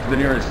 Fall back to the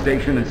nearest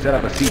station and set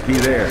up a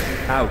CP there.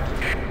 Out.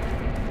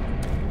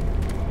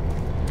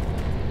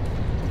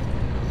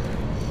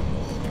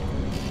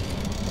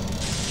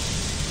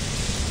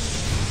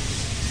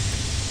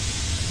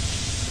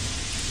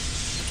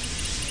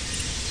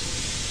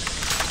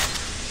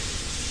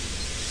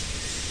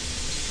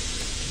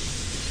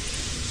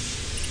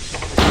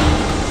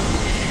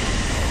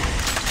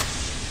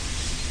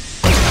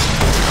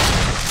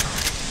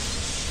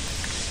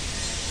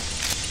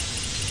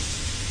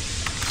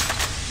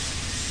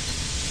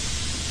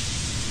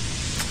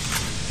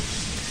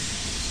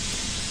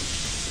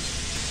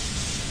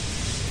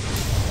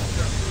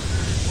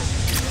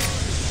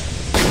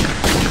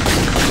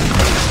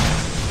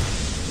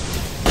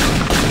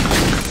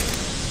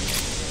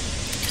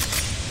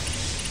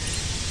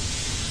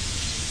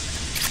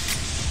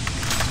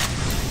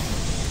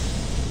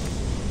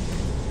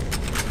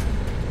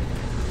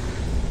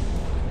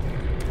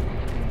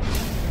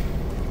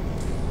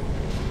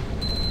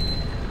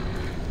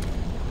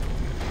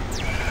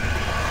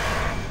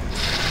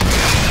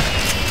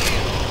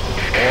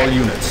 All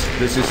units,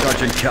 this is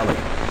Sergeant Kelly.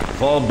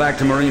 Fall back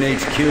to Marine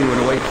HQ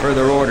and await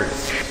further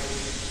orders.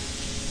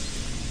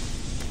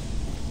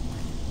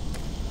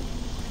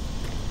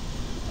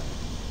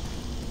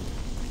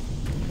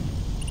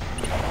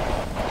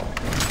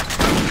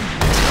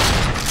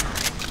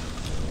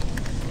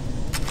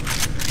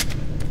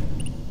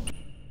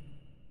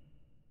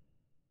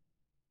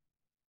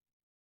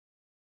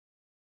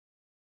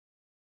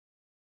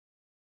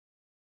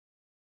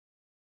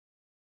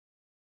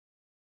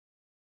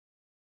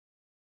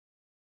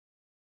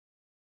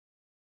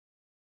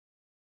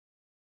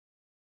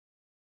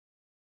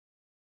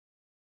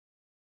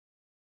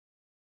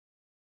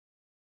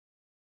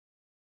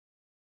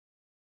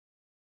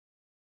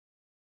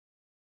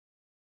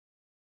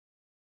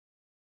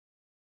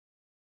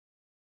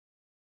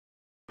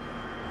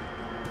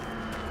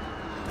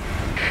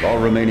 All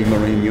remaining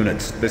Marine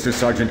units, this is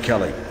Sergeant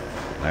Kelly.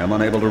 I am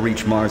unable to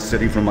reach Mars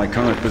City from my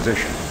current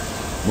position.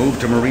 Move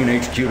to Marine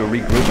HQ to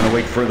regroup and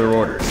await further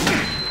orders.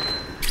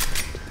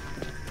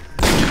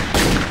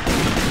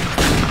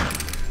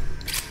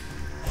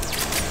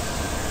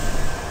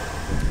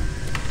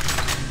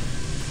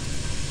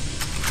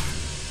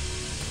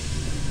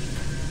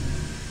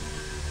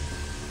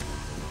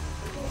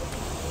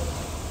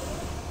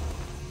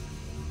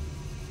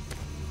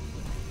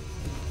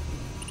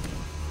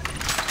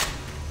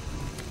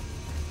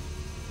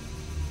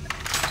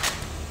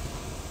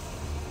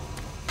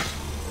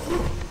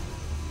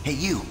 Hey,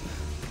 you!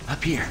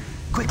 Up here!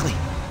 Quickly!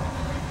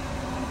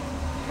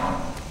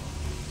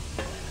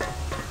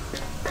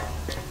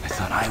 I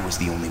thought I was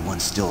the only one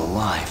still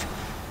alive.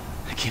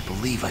 I can't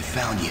believe I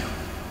found you.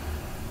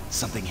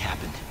 Something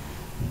happened.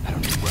 I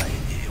don't know what.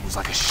 It was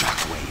like a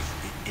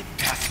shockwave. It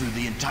passed through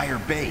the entire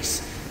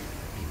base.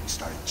 People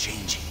started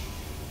changing.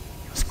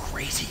 It was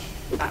crazy.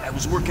 I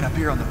was working up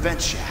here on the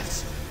vent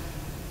shafts.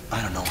 I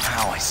don't know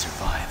how I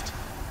survived.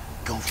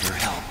 Go for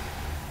help.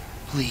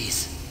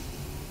 Please.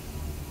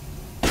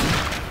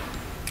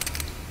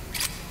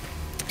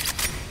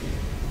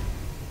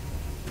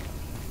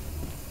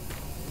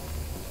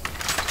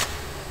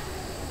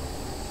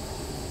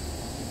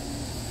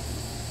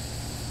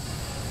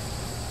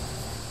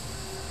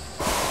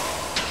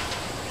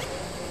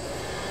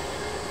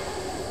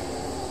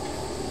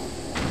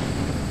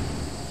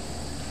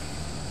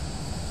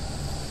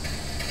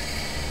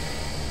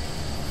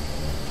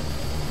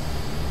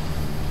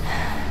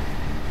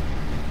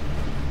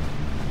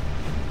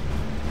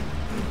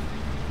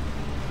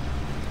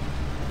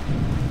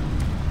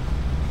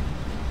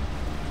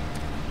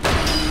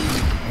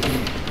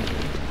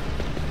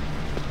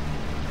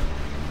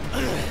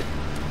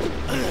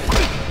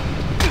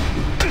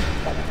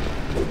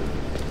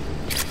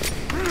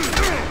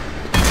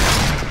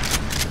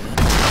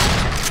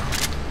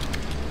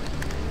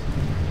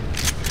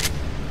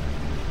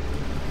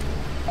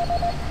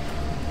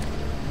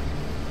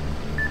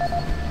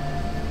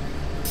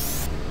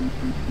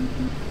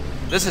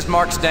 This is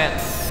Mark Stanton,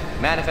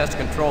 Manifest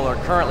Controller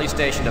currently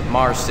stationed at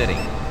Mars City.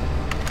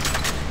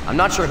 I'm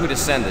not sure who to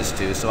send this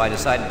to, so I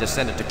decided to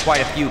send it to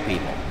quite a few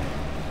people.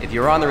 If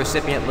you're on the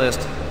recipient list,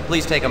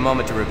 please take a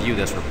moment to review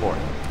this report.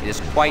 It is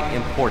quite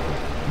important.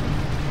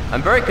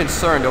 I'm very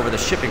concerned over the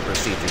shipping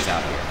procedures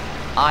out here.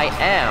 I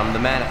am the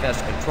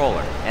Manifest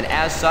Controller, and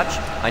as such,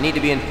 I need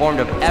to be informed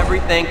of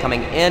everything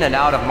coming in and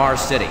out of Mars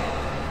City.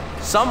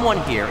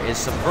 Someone here is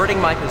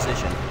subverting my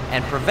position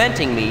and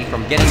preventing me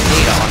from getting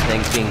data on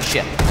things being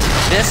shipped.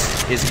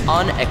 This is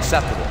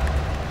unacceptable.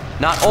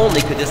 Not only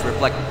could this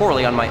reflect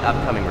poorly on my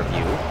upcoming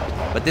review,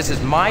 but this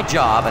is my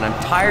job and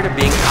I'm tired of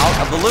being out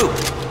of the loop.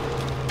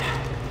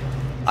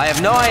 I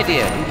have no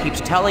idea who keeps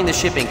telling the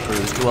shipping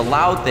crews to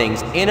allow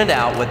things in and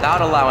out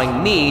without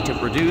allowing me to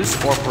produce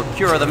or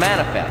procure the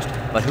manifest,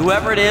 but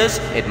whoever it is,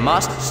 it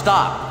must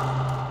stop.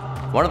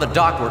 One of the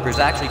dock workers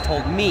actually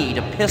told me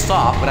to piss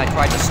off when I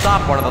tried to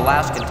stop one of the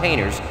last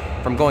containers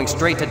from going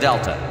straight to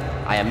Delta.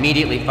 I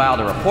immediately filed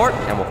a report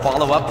and will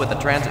follow up with the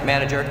transit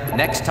manager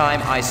next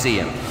time I see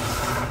him.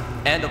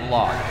 End of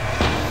log.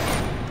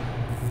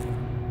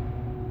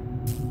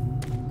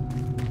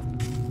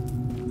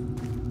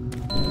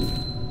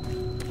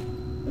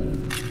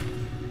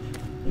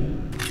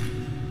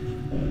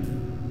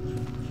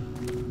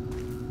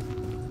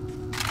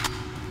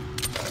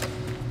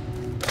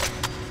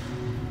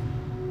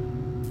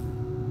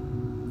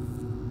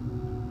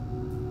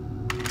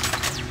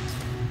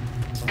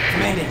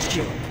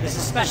 This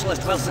is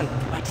Specialist Wilson.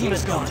 My team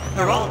is gone.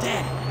 They're all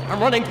dead.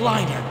 I'm running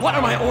blind here. What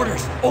are my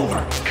orders?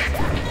 Over.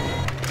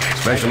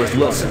 Specialist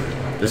Wilson,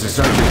 this is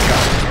Sergeant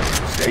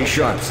Kelly. Stay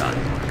sharp, son.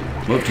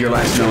 Move to your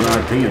last known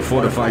RP and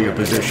fortify your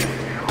position.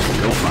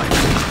 You'll find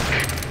it.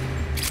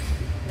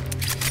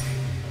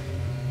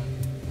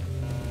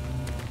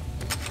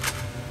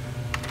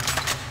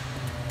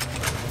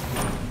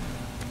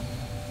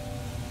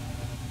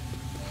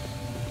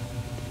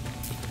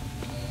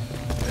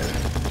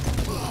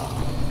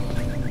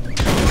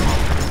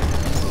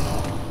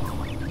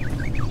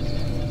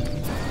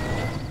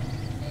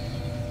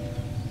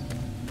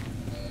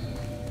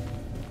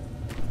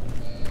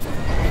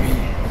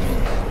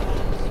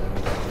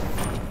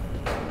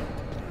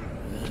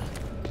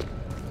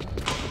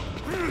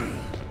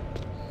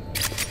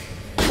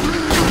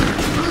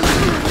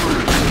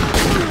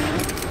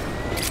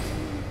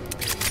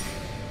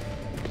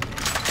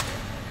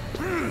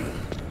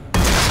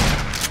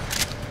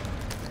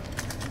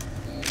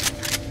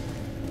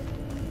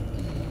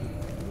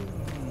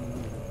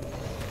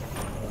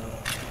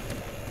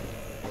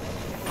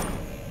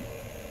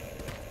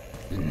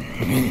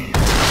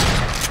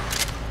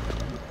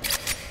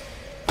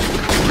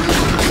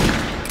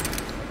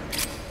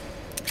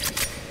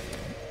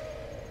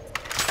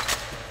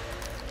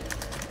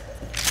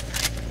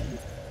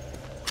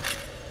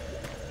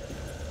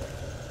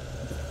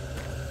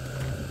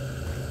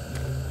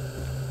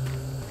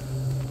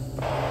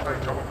 I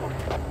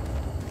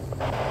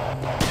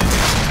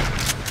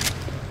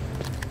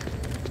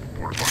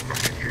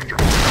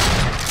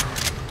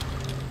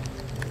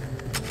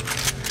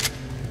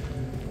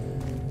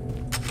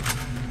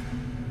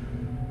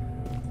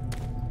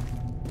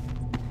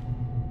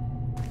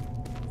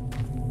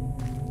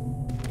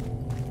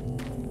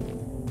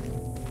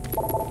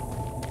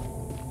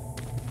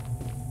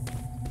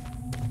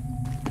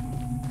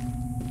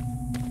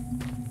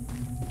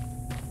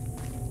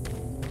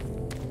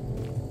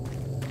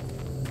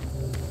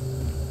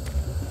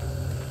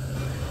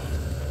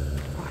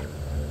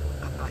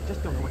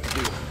just don't know what to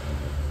do.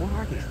 What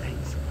are these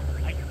things?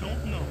 I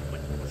don't know,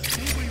 but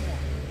stay where you are.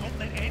 Don't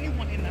let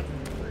anyone in that room.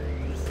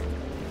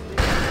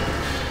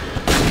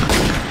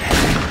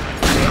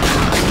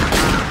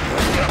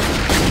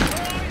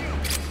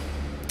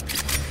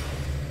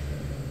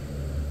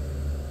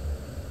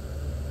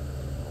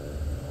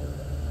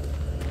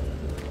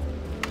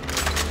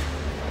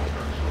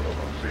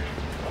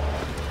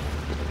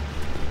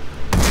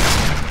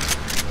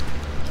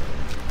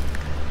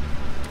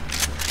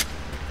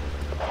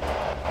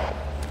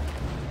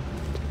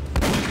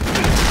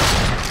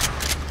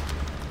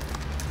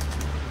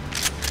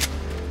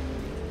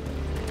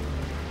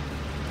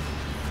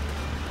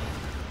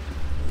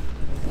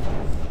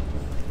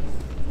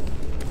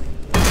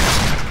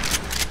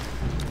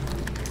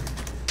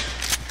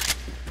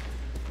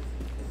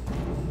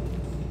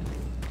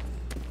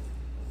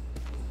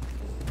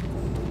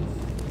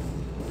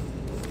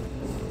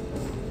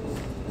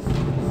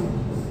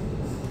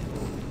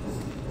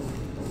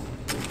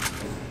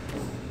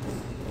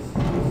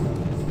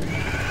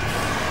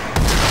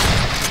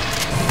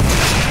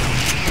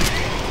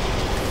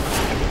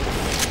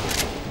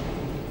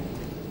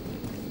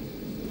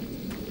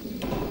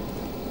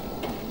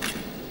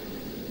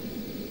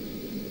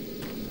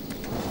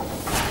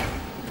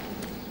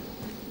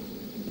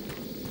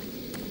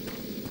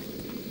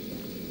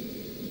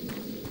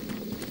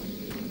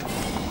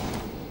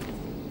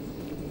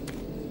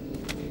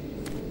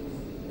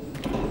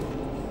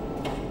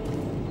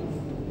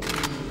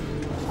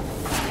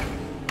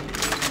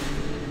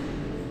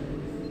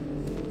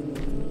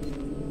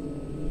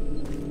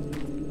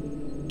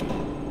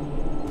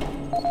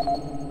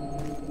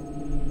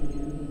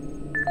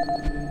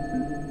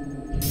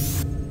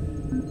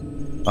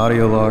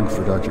 Audio log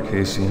for Dr.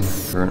 Casian,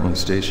 currently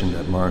stationed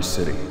at Mars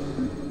City.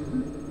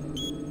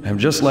 I have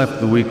just left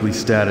the weekly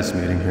status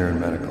meeting here in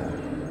Medical.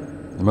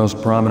 The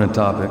most prominent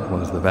topic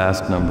was the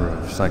vast number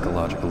of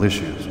psychological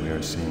issues we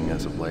are seeing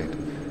as of late.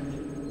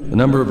 The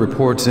number of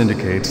reports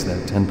indicates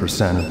that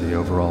 10% of the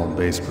overall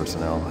base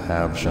personnel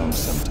have shown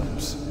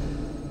symptoms.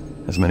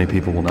 As many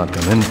people will not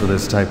come in for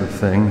this type of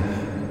thing,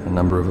 the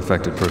number of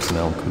affected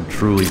personnel could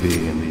truly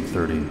be in the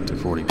 30 to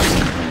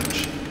 40%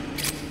 range.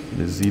 It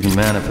has even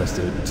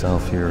manifested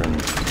itself here in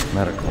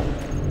Medical.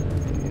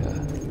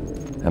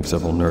 We have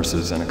several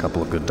nurses and a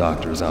couple of good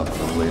doctors out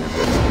for related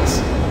reasons.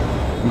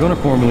 I'm going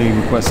to formally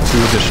request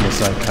 2 additional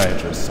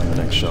psychiatrists on the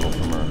next shuttle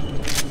from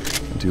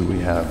Earth. The 2 we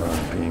have are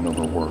being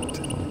overworked,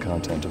 and the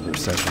content of their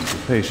sessions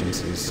with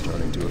patients is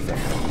starting to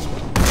affect them as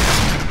well.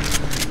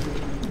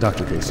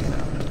 Dr. Casey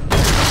now.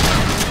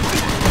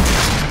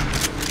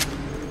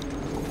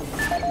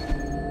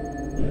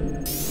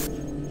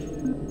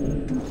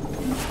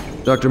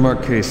 Dr.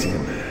 Mark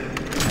Casian,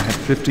 at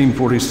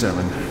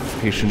 1547,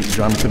 patient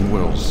Jonathan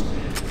Wills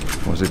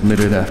was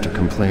admitted after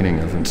complaining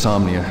of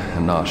insomnia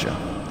and nausea.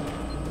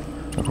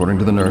 According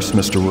to the nurse,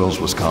 Mr. Wills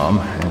was calm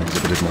and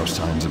exhibited no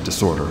signs of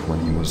disorder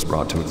when he was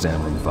brought to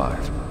exam room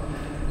 5.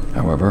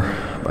 However,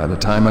 by the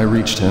time I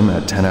reached him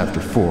at 10 after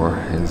 4,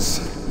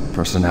 his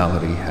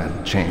personality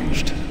had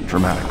changed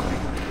dramatically.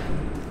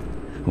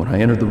 When I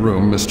entered the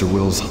room, Mr.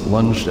 Wills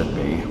lunged at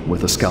me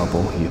with a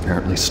scalpel he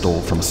apparently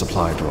stole from a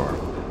supply drawer.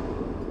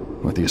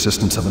 With the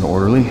assistance of an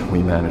orderly,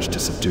 we managed to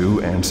subdue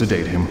and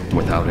sedate him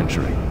without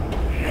injury.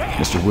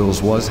 Mr.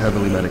 Wills was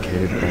heavily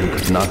medicated and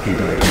could not be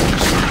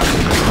diagnosed.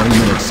 In 20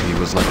 minutes, he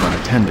was left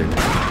unattended.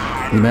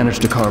 He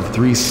managed to carve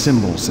 3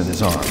 symbols in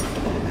his arm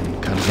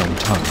and cut his own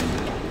tongue in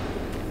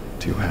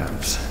 2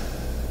 halves.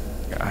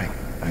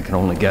 I can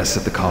only guess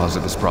at the cause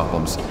of his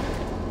problems.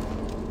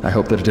 I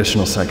hope that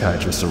additional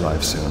psychiatrists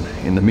arrive soon.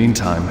 In the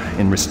meantime,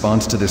 in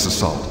response to this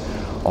assault,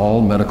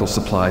 all medical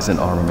supplies and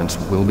armaments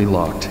will be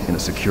locked in a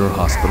secure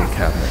hospital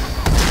cabinet.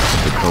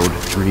 The code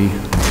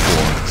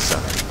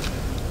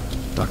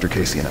 347. Dr.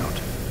 Casian out.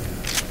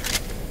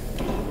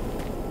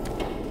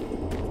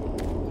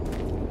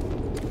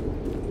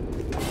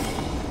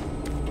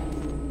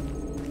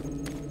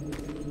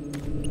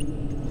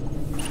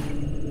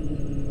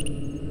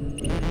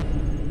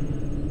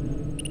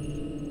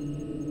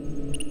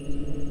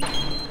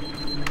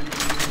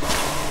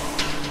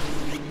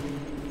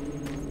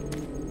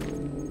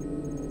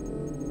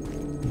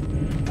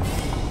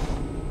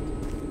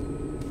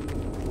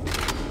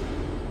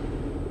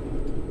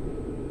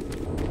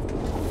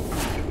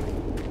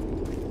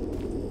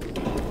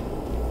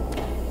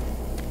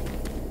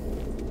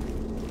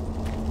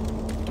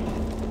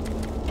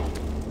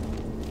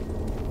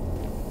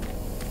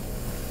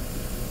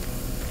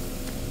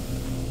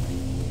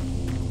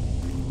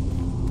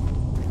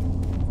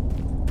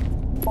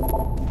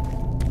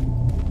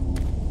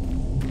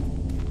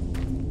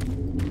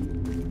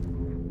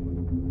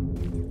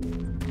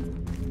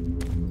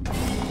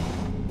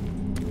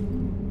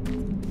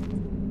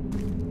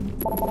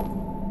 Connection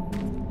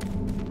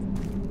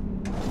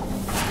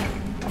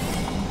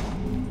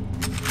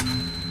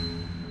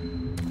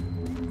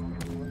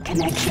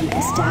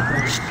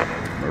established.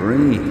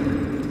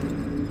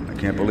 Marine, I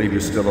can't believe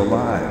you're still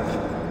alive.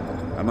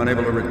 I'm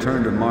unable to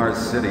return to Mars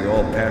City.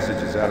 All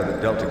passages out of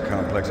the Delta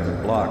complex have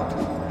been blocked.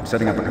 I'm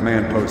setting up a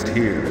command post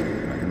here.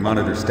 I can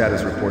monitor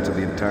status reports of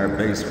the entire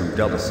base from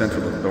Delta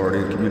Central Authority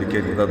and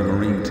communicate with other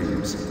Marine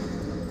teams.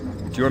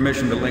 It's your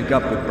mission to link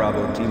up with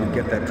Bravo Team and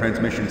get that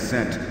transmission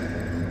sent.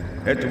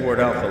 Head toward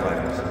Alpha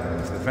Labs.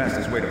 It's the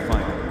fastest way to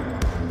find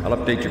it. I'll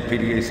update your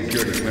PDA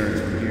security clearance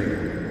from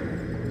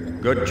here.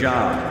 Good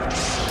job,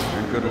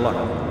 and good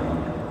luck.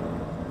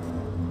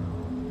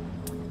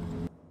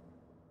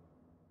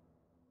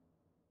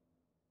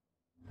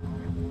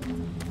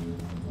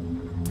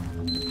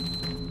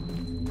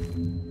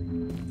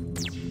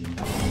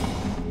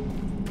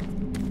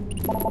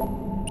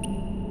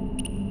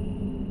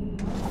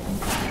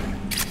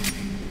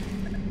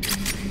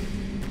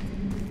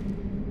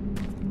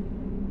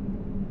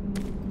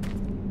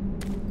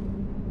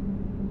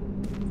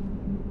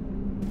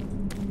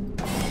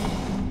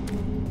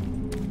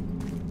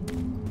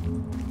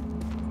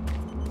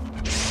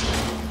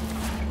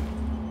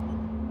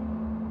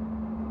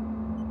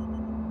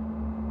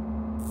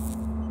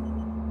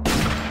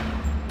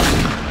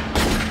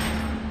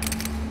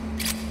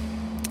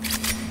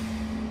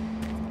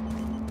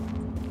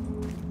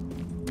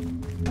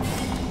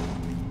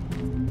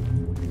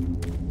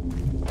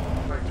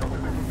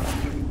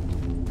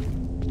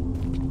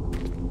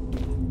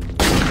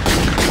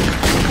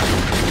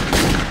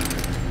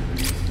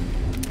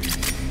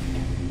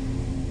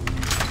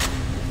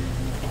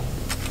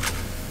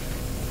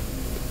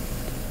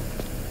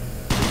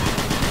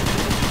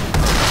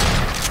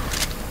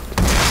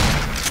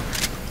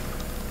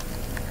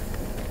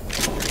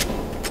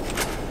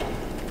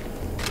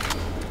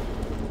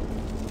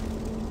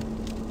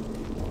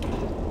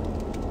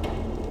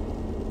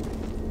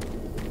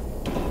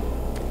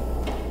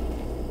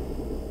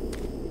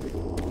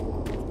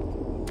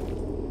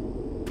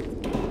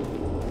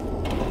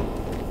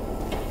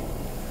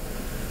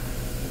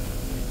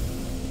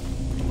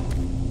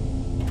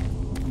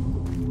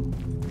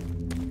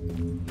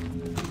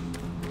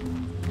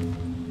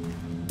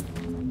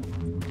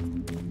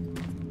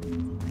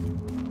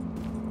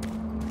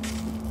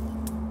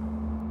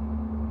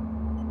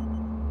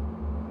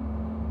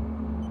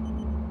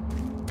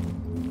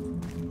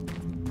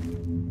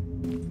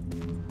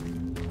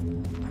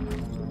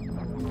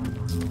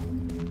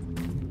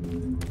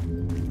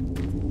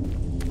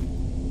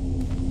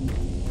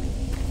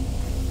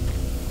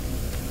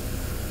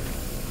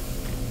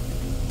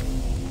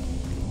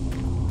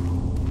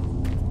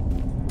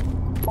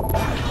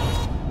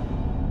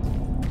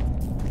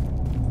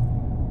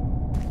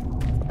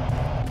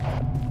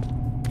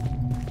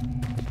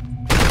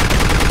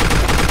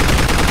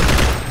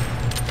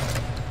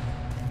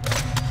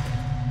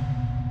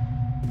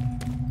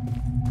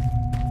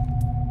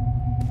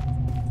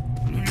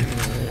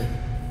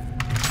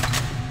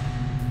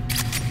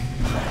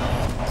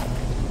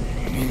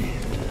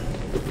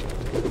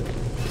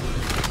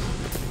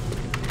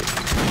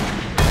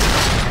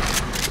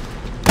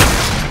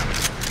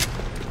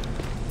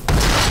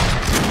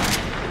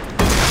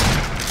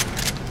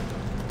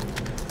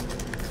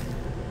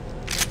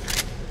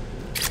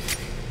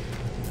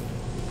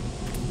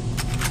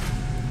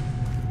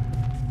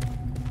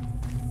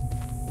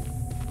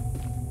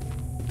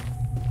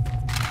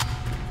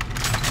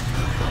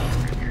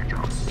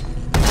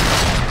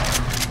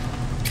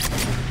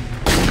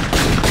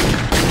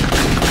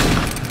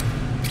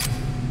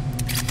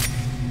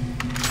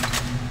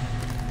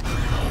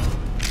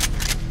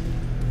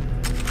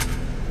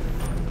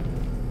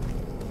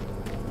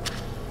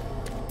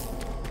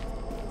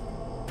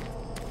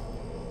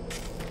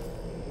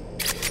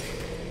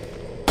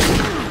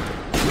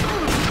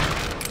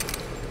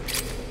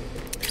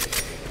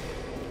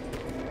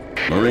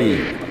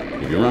 Marine,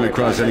 if you run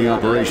across any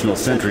operational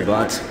sentry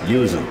bots,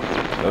 use them.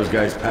 Those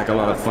guys pack a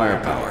lot of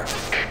firepower.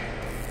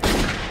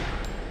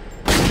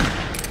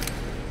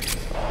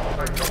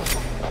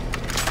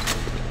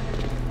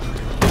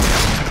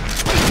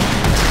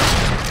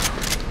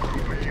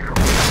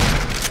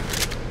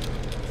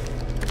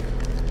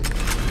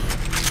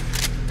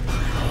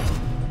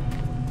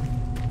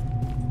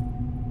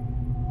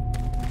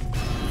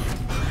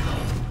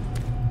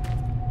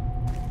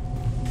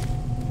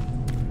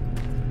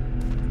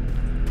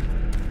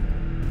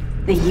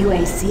 The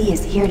UAC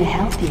is here to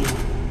help you.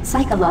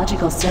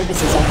 Psychological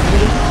services are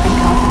free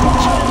and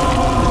confidential.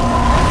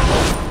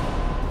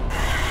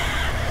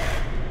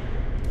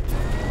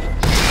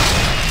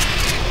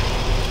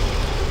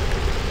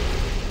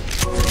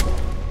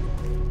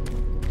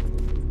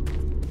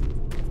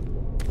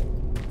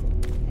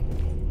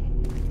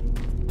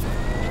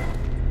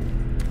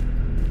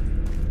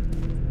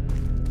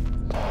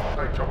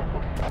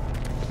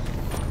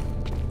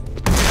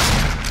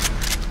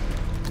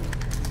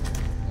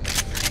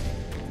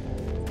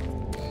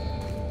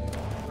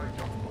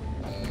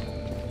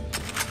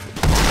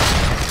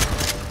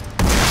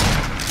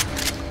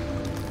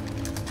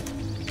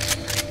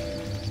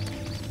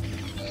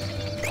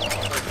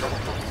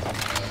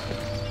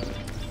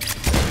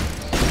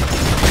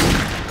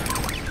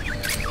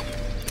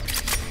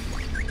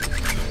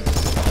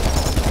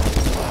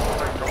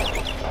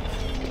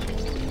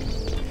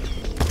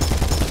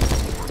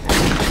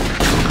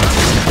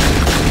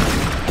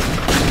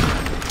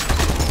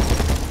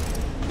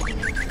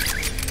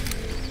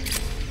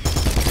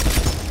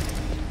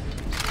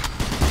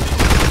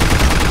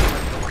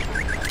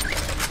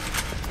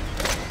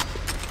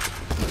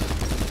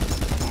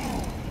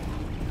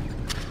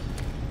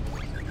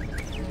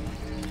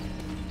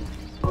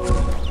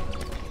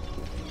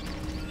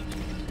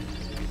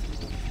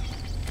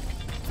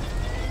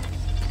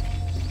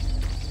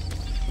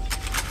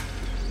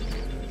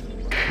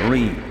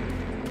 Marine.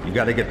 You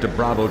gotta get to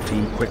Bravo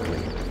team quickly.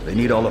 They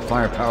need all the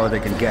firepower they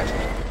can get.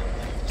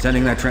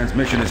 Sending that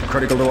transmission is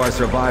critical to our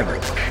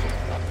survival.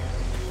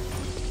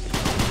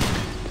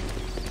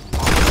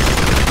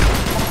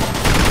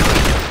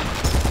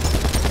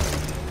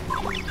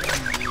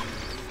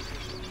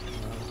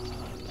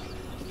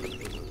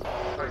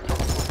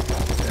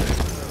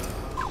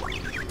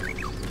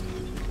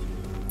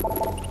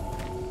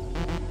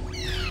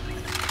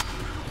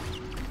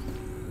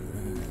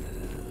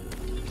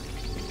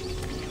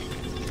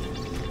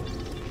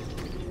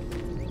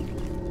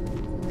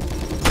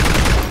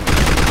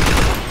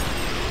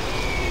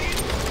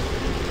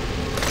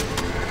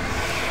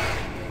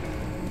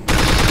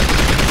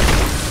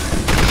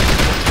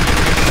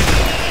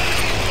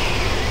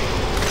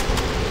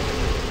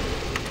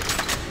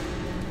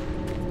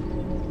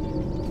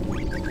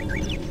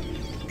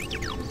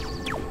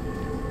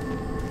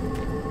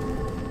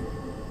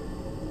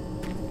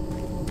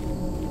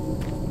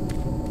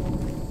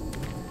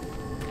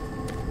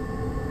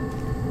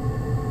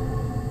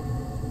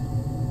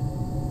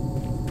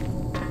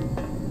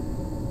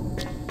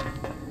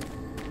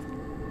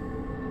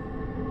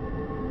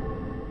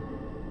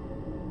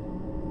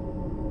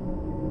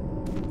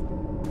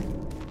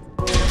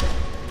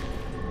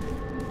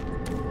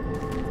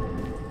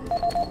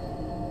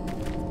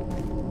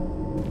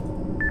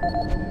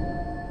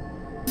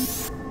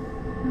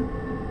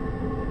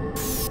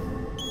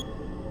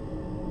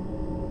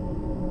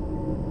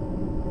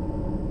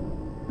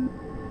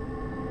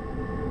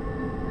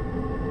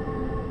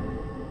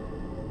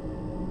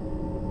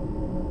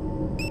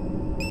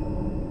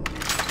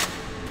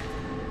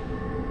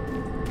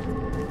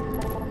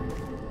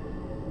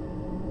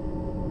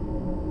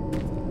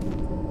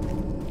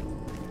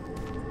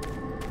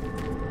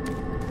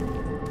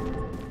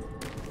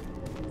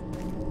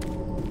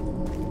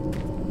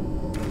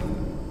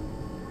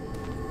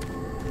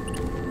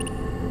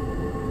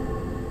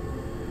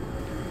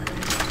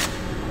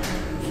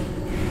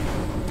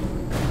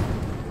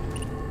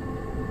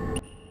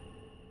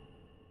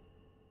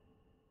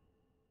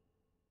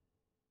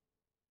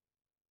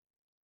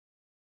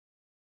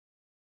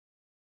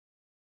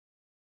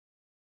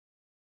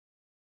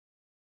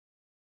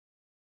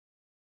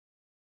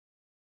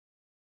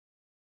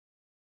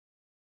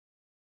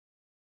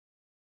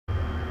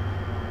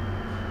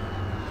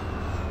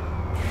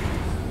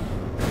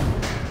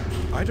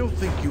 I don't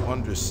think you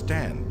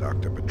understand,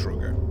 Dr.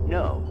 Betruger.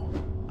 No,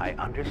 I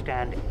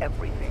understand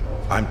everything.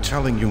 I'm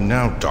telling you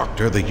now,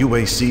 Doctor, the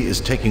UAC is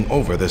taking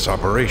over this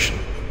operation.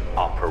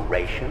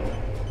 Operation?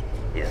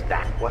 Is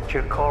that what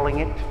you're calling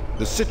it?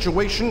 The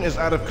situation is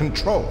out of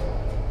control.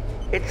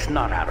 It's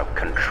not out of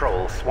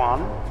control,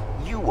 Swan.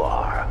 You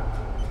are.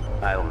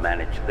 I'll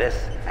manage this,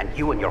 and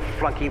you and your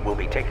flunky will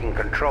be taking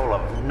control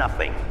of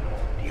nothing.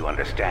 Do you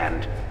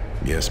understand?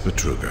 Yes,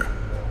 Betruger.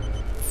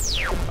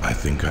 I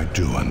think I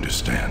do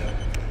understand.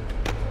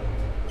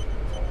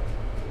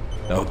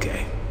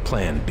 Okay,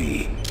 Plan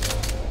B.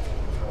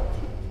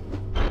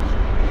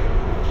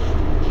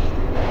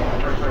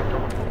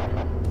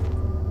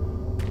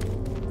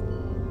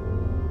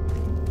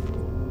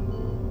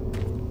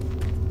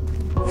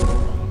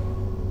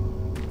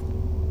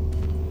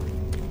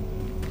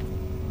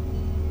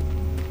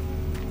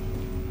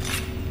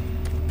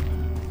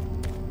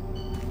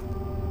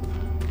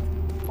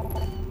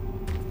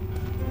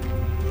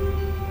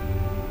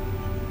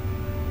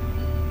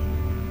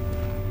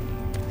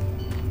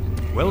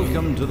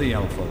 Welcome to the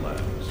Alpha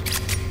Labs,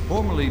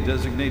 formerly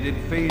designated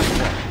Phase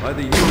 1 by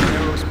the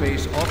U.S.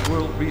 Aerospace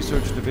Off-World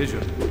Research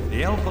Division.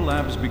 The Alpha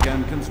Labs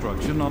began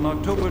construction on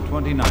October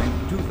 29,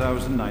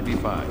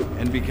 2095,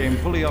 and became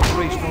fully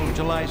operational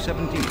July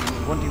 17,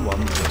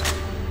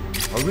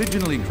 2130.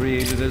 Originally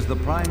created as the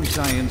prime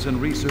science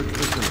and research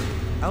facility,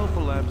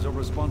 Alpha Labs are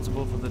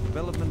responsible for the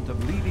development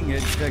of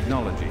leading-edge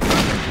technology.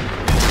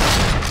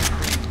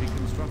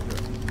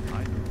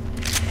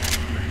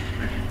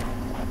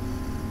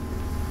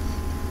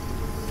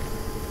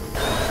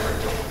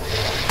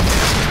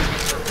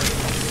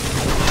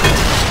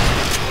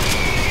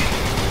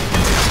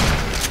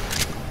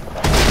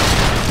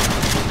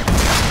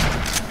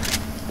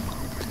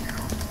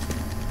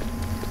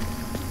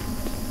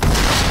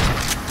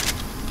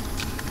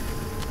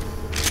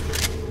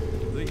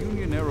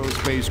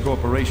 Space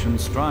Corporation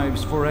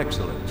strives for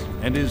excellence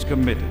and is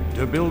committed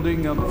to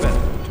building a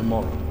better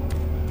tomorrow.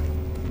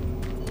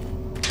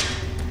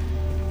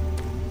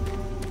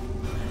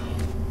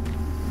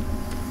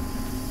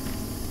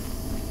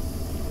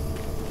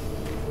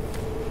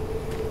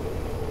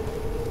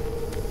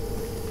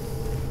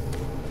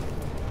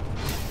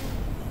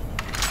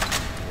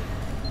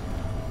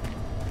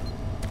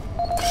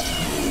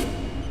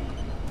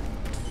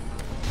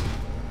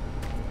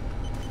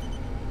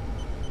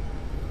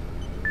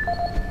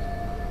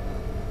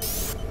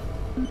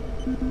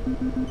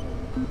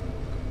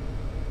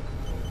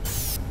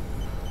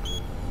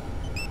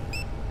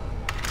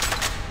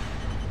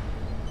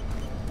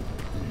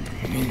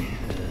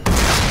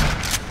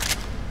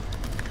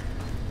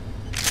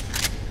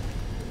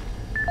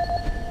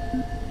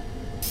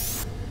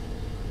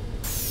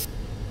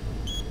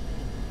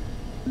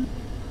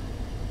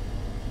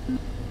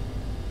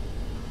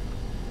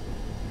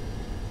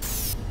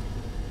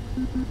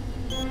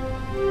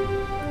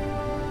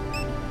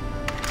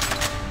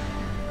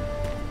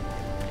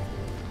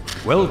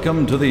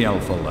 Welcome to the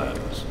Alpha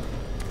Labs.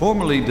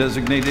 Formerly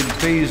designated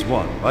Phase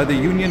 1 by the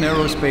Union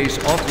Aerospace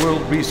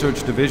Off-World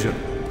Research Division,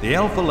 the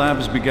Alpha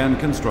Labs began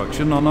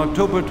construction on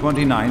October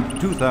 29,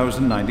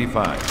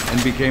 2095,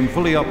 and became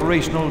fully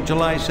operational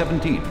July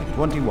 17,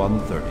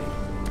 2130.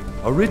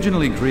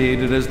 Originally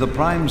created as the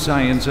Prime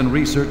Science and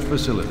Research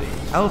Facility,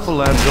 Alpha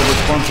Labs are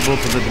responsible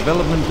for the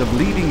development of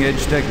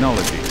leading-edge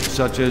technologies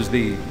such as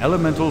the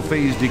Elemental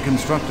Phase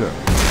Deconstructor,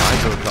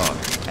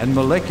 Hydrocon, and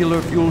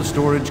Molecular Fuel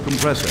Storage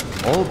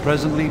Compressor, all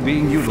presently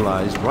being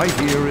utilized right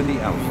here in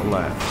the Alpha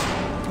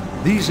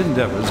Labs. These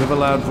endeavors have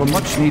allowed for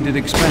much-needed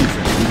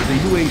expansion into the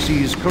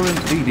UAC's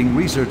current leading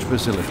research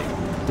facility,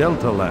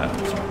 Delta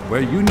Labs,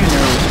 where Union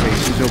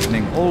Aerospace is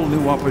opening all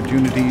new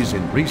opportunities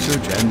in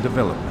research and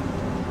development.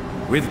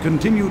 With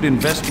continued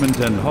investment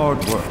and hard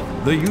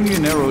work, the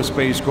Union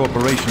Aerospace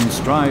Corporation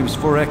strives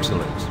for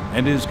excellence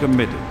and is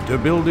committed to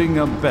building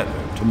a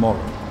better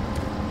tomorrow.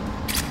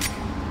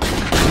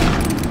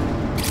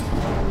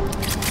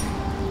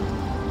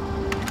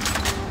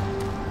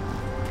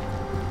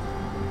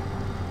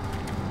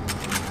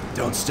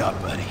 Don't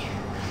stop, buddy.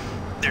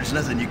 There's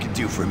nothing you can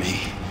do for me.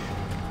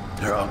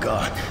 They're all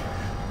gone.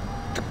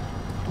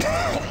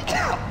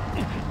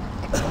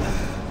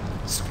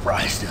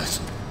 Surprised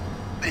us.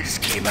 They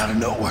just came out of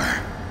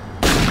nowhere.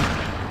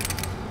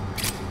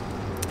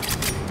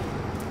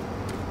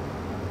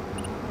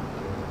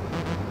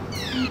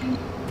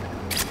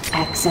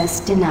 Access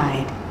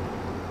denied.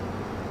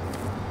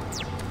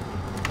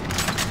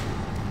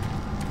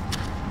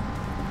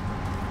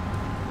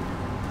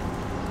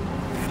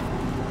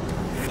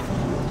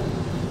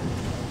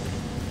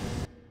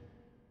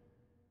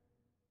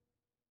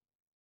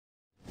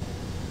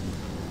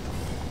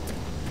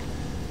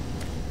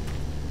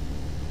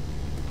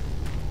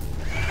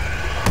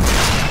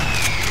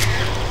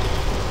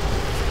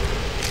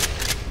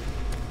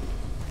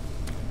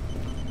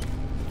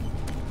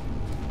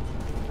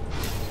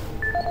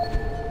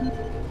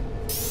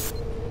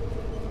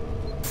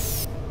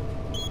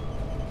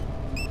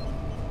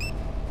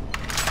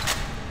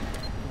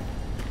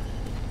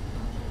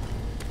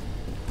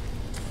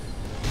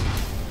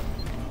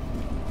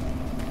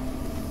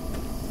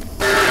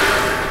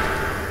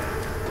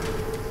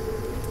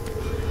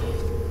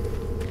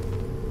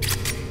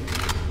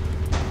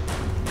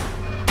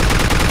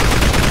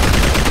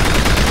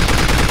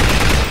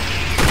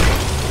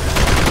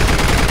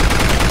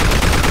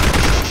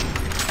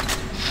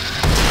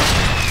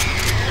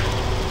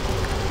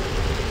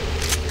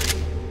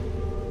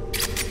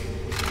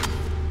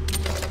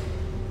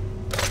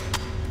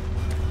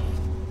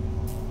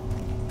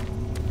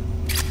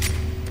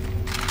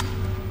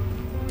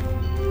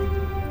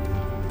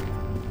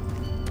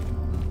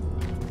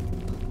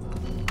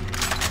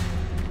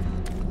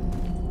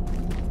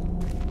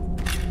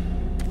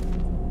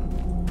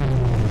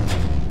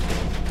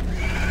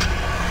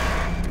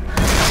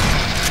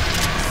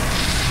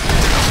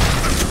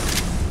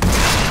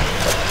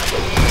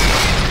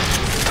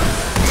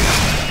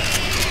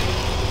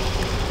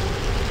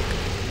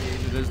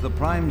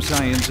 Prime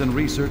Science and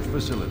Research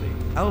Facility,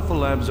 Alpha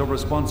Labs are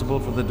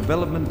responsible for the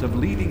development of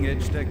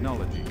leading-edge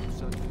technology.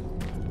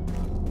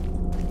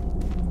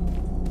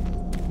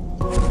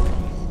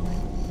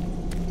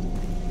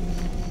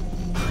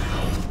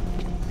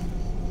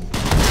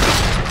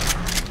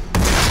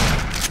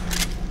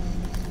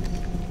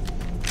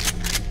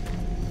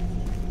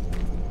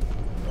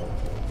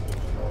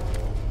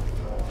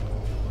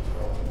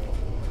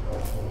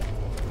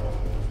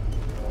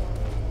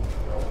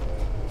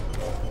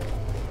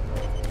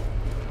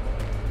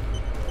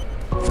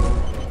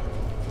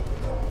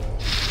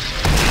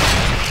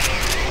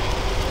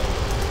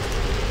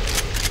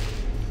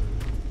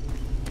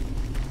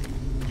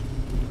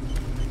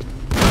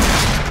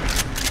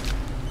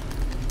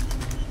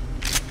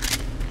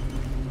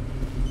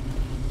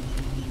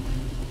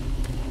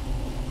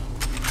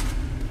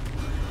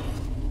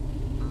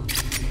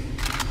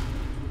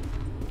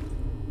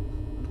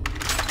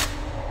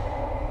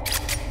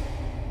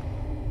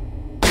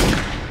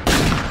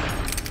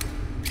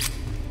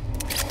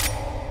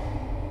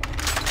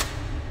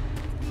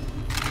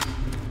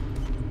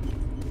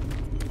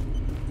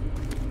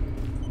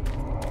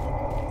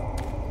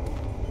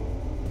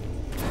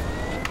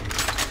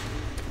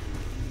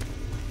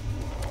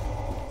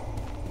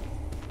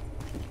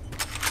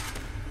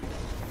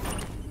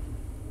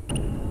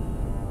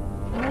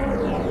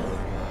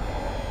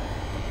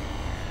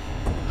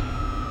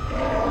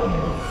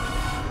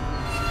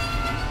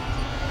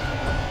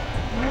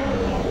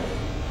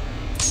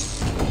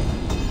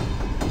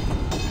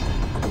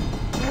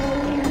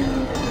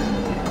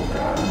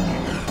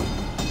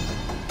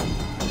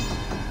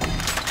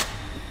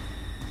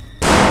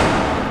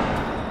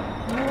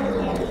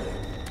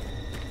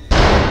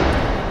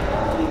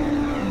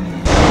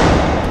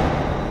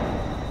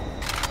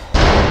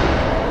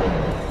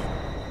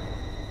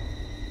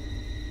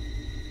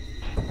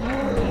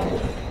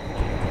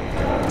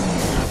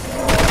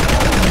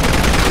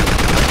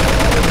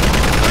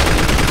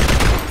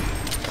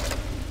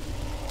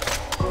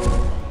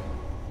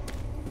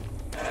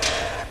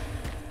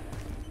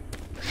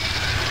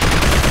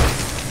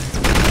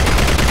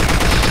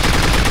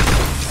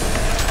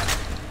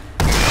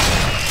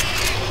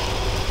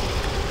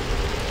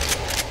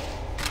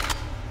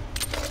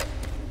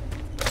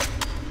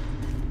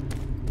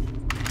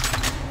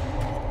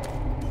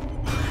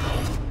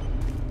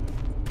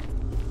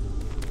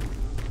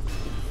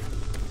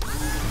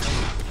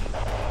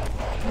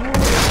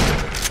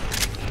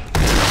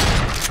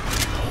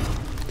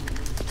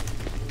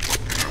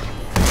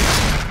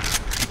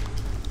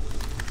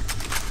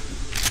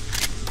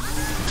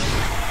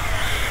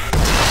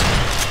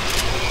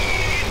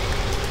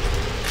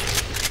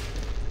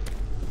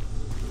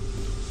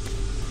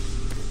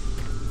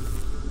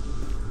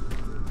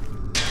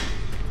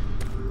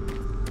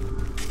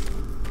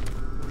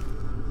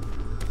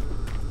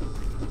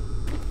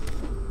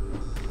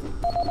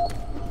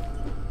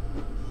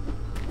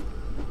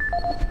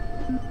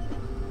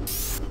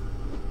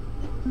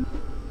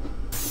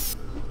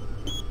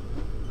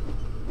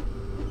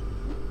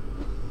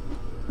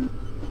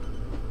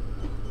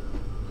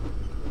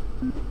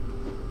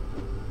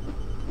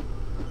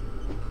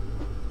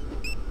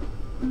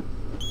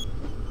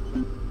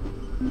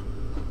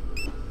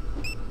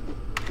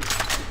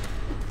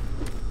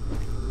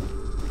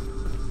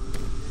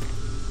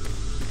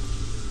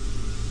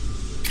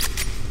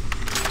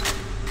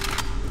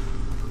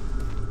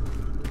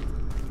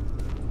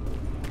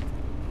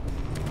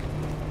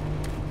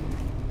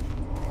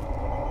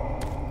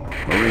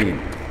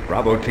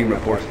 Bravo team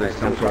reports there's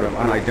some sort of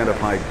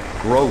unidentified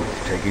growth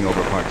taking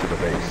over parts of the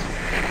base.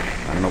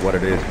 I don't know what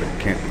it is, but it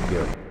can't be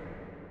good.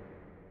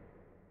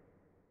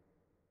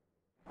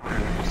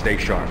 Stay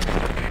sharp.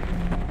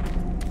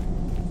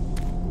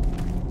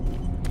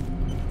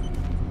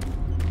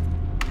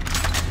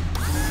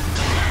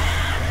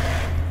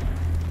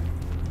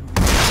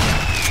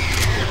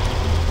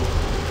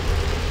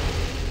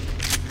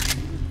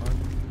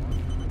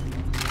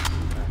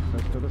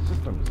 Access to the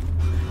systems.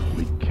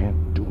 We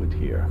can't do it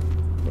here.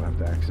 We'll have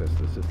to access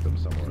the system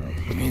somewhere else.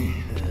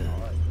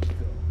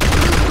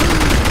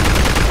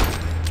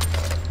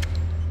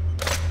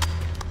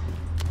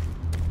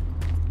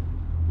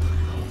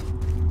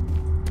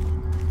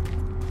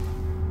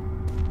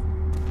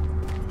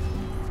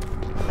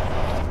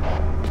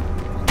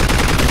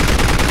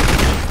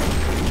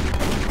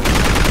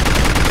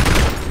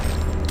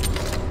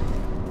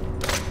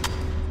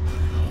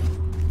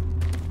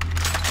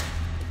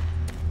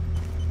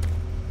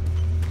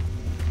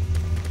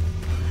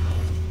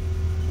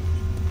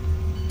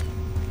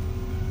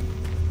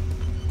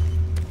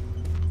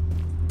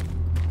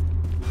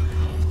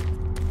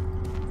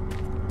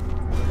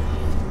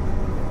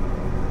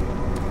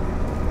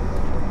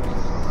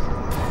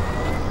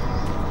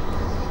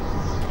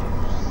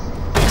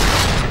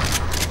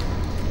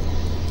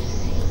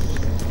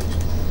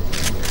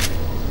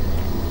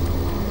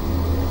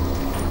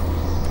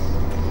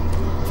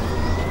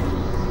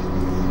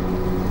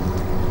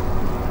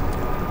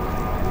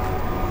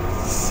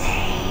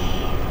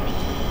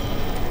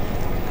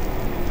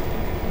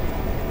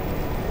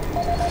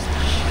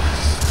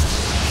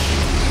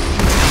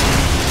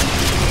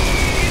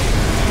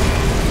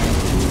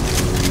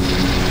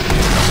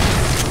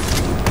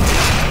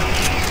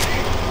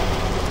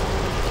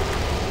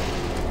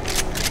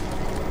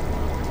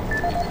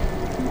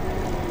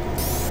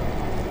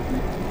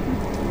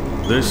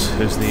 This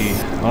is the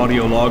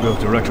audio log of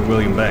Director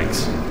William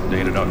Banks,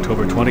 dated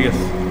October 20th,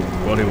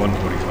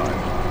 2145.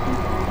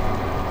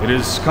 It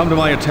has come to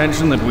my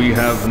attention that we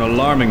have an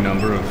alarming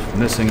number of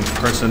missing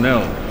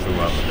personnel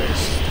throughout the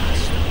base.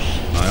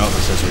 My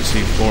office has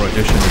received 4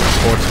 additional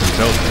reports from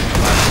Delta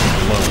last week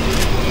alone,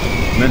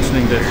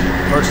 mentioning that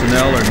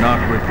personnel are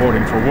not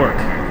reporting for work,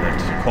 that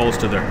calls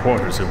to their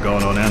quarters have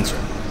gone unanswered.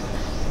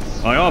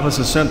 My office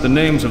has sent the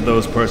names of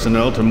those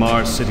personnel to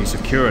Mars City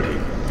Security,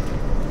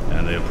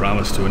 and they have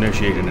promised to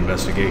initiate an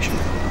investigation.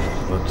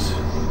 But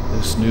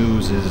this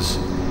news is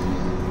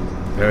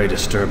very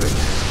disturbing,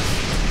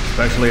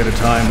 especially at a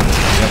time when we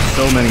have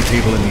so many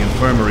people in the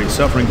infirmary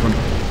suffering from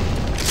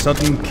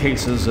sudden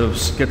cases of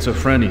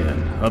schizophrenia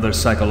and other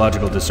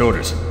psychological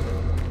disorders.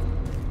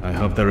 I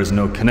hope there is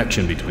no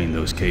connection between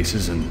those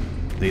cases and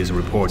these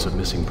reports of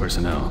missing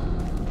personnel.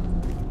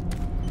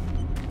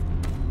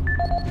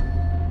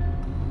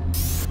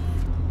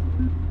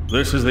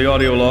 This is the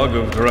audio log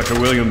of Director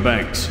William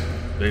Banks,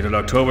 dated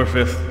October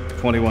 5th,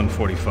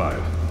 2145.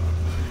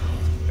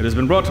 It has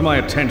been brought to my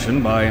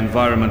attention by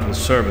Environmental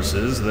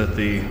Services that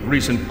the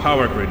recent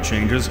power grid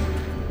changes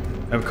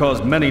have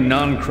caused many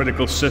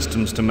non-critical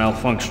systems to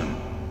malfunction.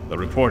 The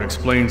report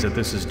explains that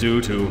this is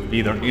due to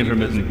either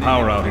intermittent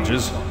power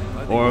outages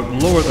or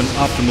lower than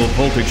optimal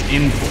voltage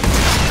input.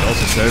 It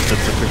also says that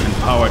sufficient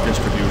power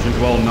distribution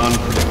to all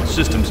non-critical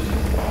systems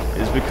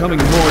is becoming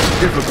more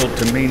difficult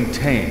to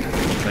maintain,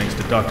 thanks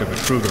to Dr.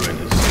 Vitruga and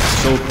his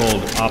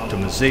so-called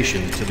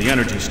optimizations to the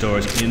energy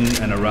stores in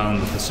and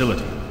around the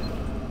facility.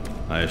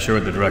 I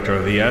assured the Director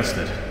of ES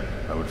that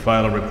I would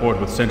file a report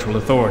with Central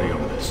Authority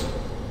on this.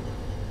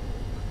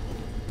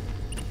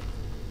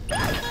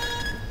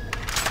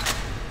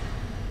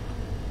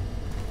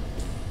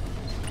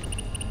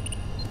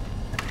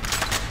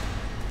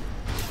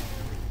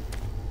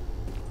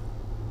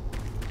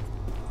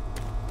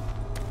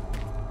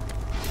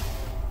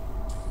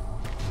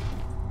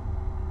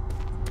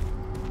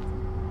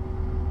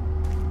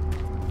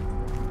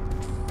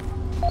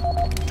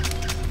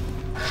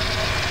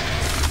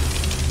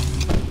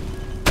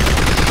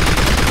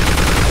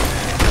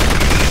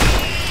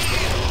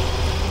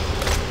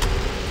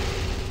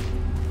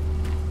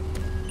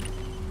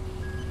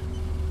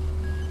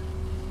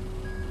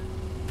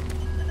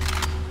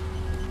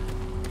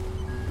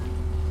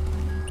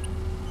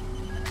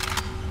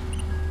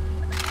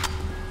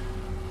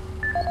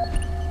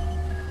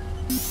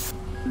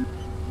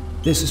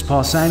 This is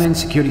Paul Simon,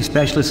 Security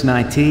Specialist in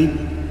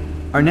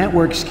IT. Our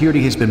network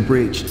security has been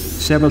breached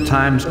several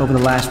times over the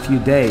last few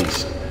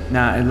days.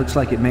 Now, it looks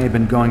like it may have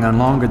been going on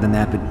longer than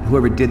that, but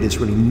whoever did this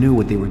really knew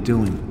what they were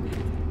doing.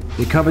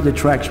 They covered the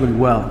tracks really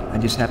well. I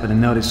just happened to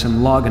notice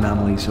some log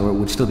anomalies, or it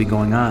would still be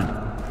going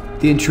on.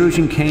 The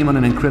intrusion came on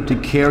an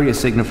encrypted carrier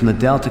signal from the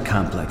Delta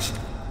complex.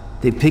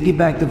 They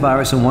piggybacked the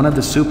virus on one of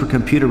the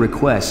supercomputer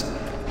requests,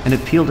 and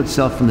it peeled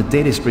itself from the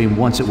data stream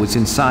once it was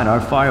inside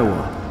our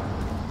firewall.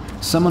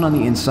 Someone on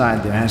the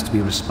inside there has to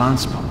be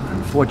responsible.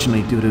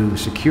 Unfortunately, due to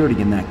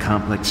security in that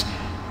complex,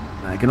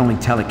 I can only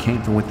tell it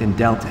came from within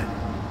Delta.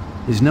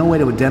 There's no way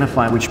to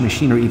identify which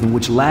machine or even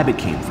which lab it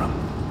came from.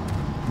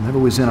 Whoever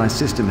was in our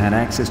system had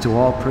access to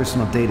all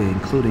personal data,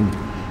 including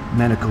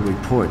medical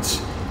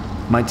reports.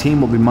 My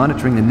team will be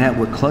monitoring the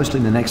network closely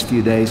in the next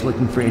few days,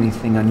 looking for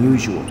anything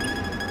unusual.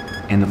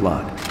 End of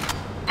log.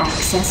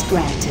 Access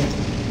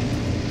granted.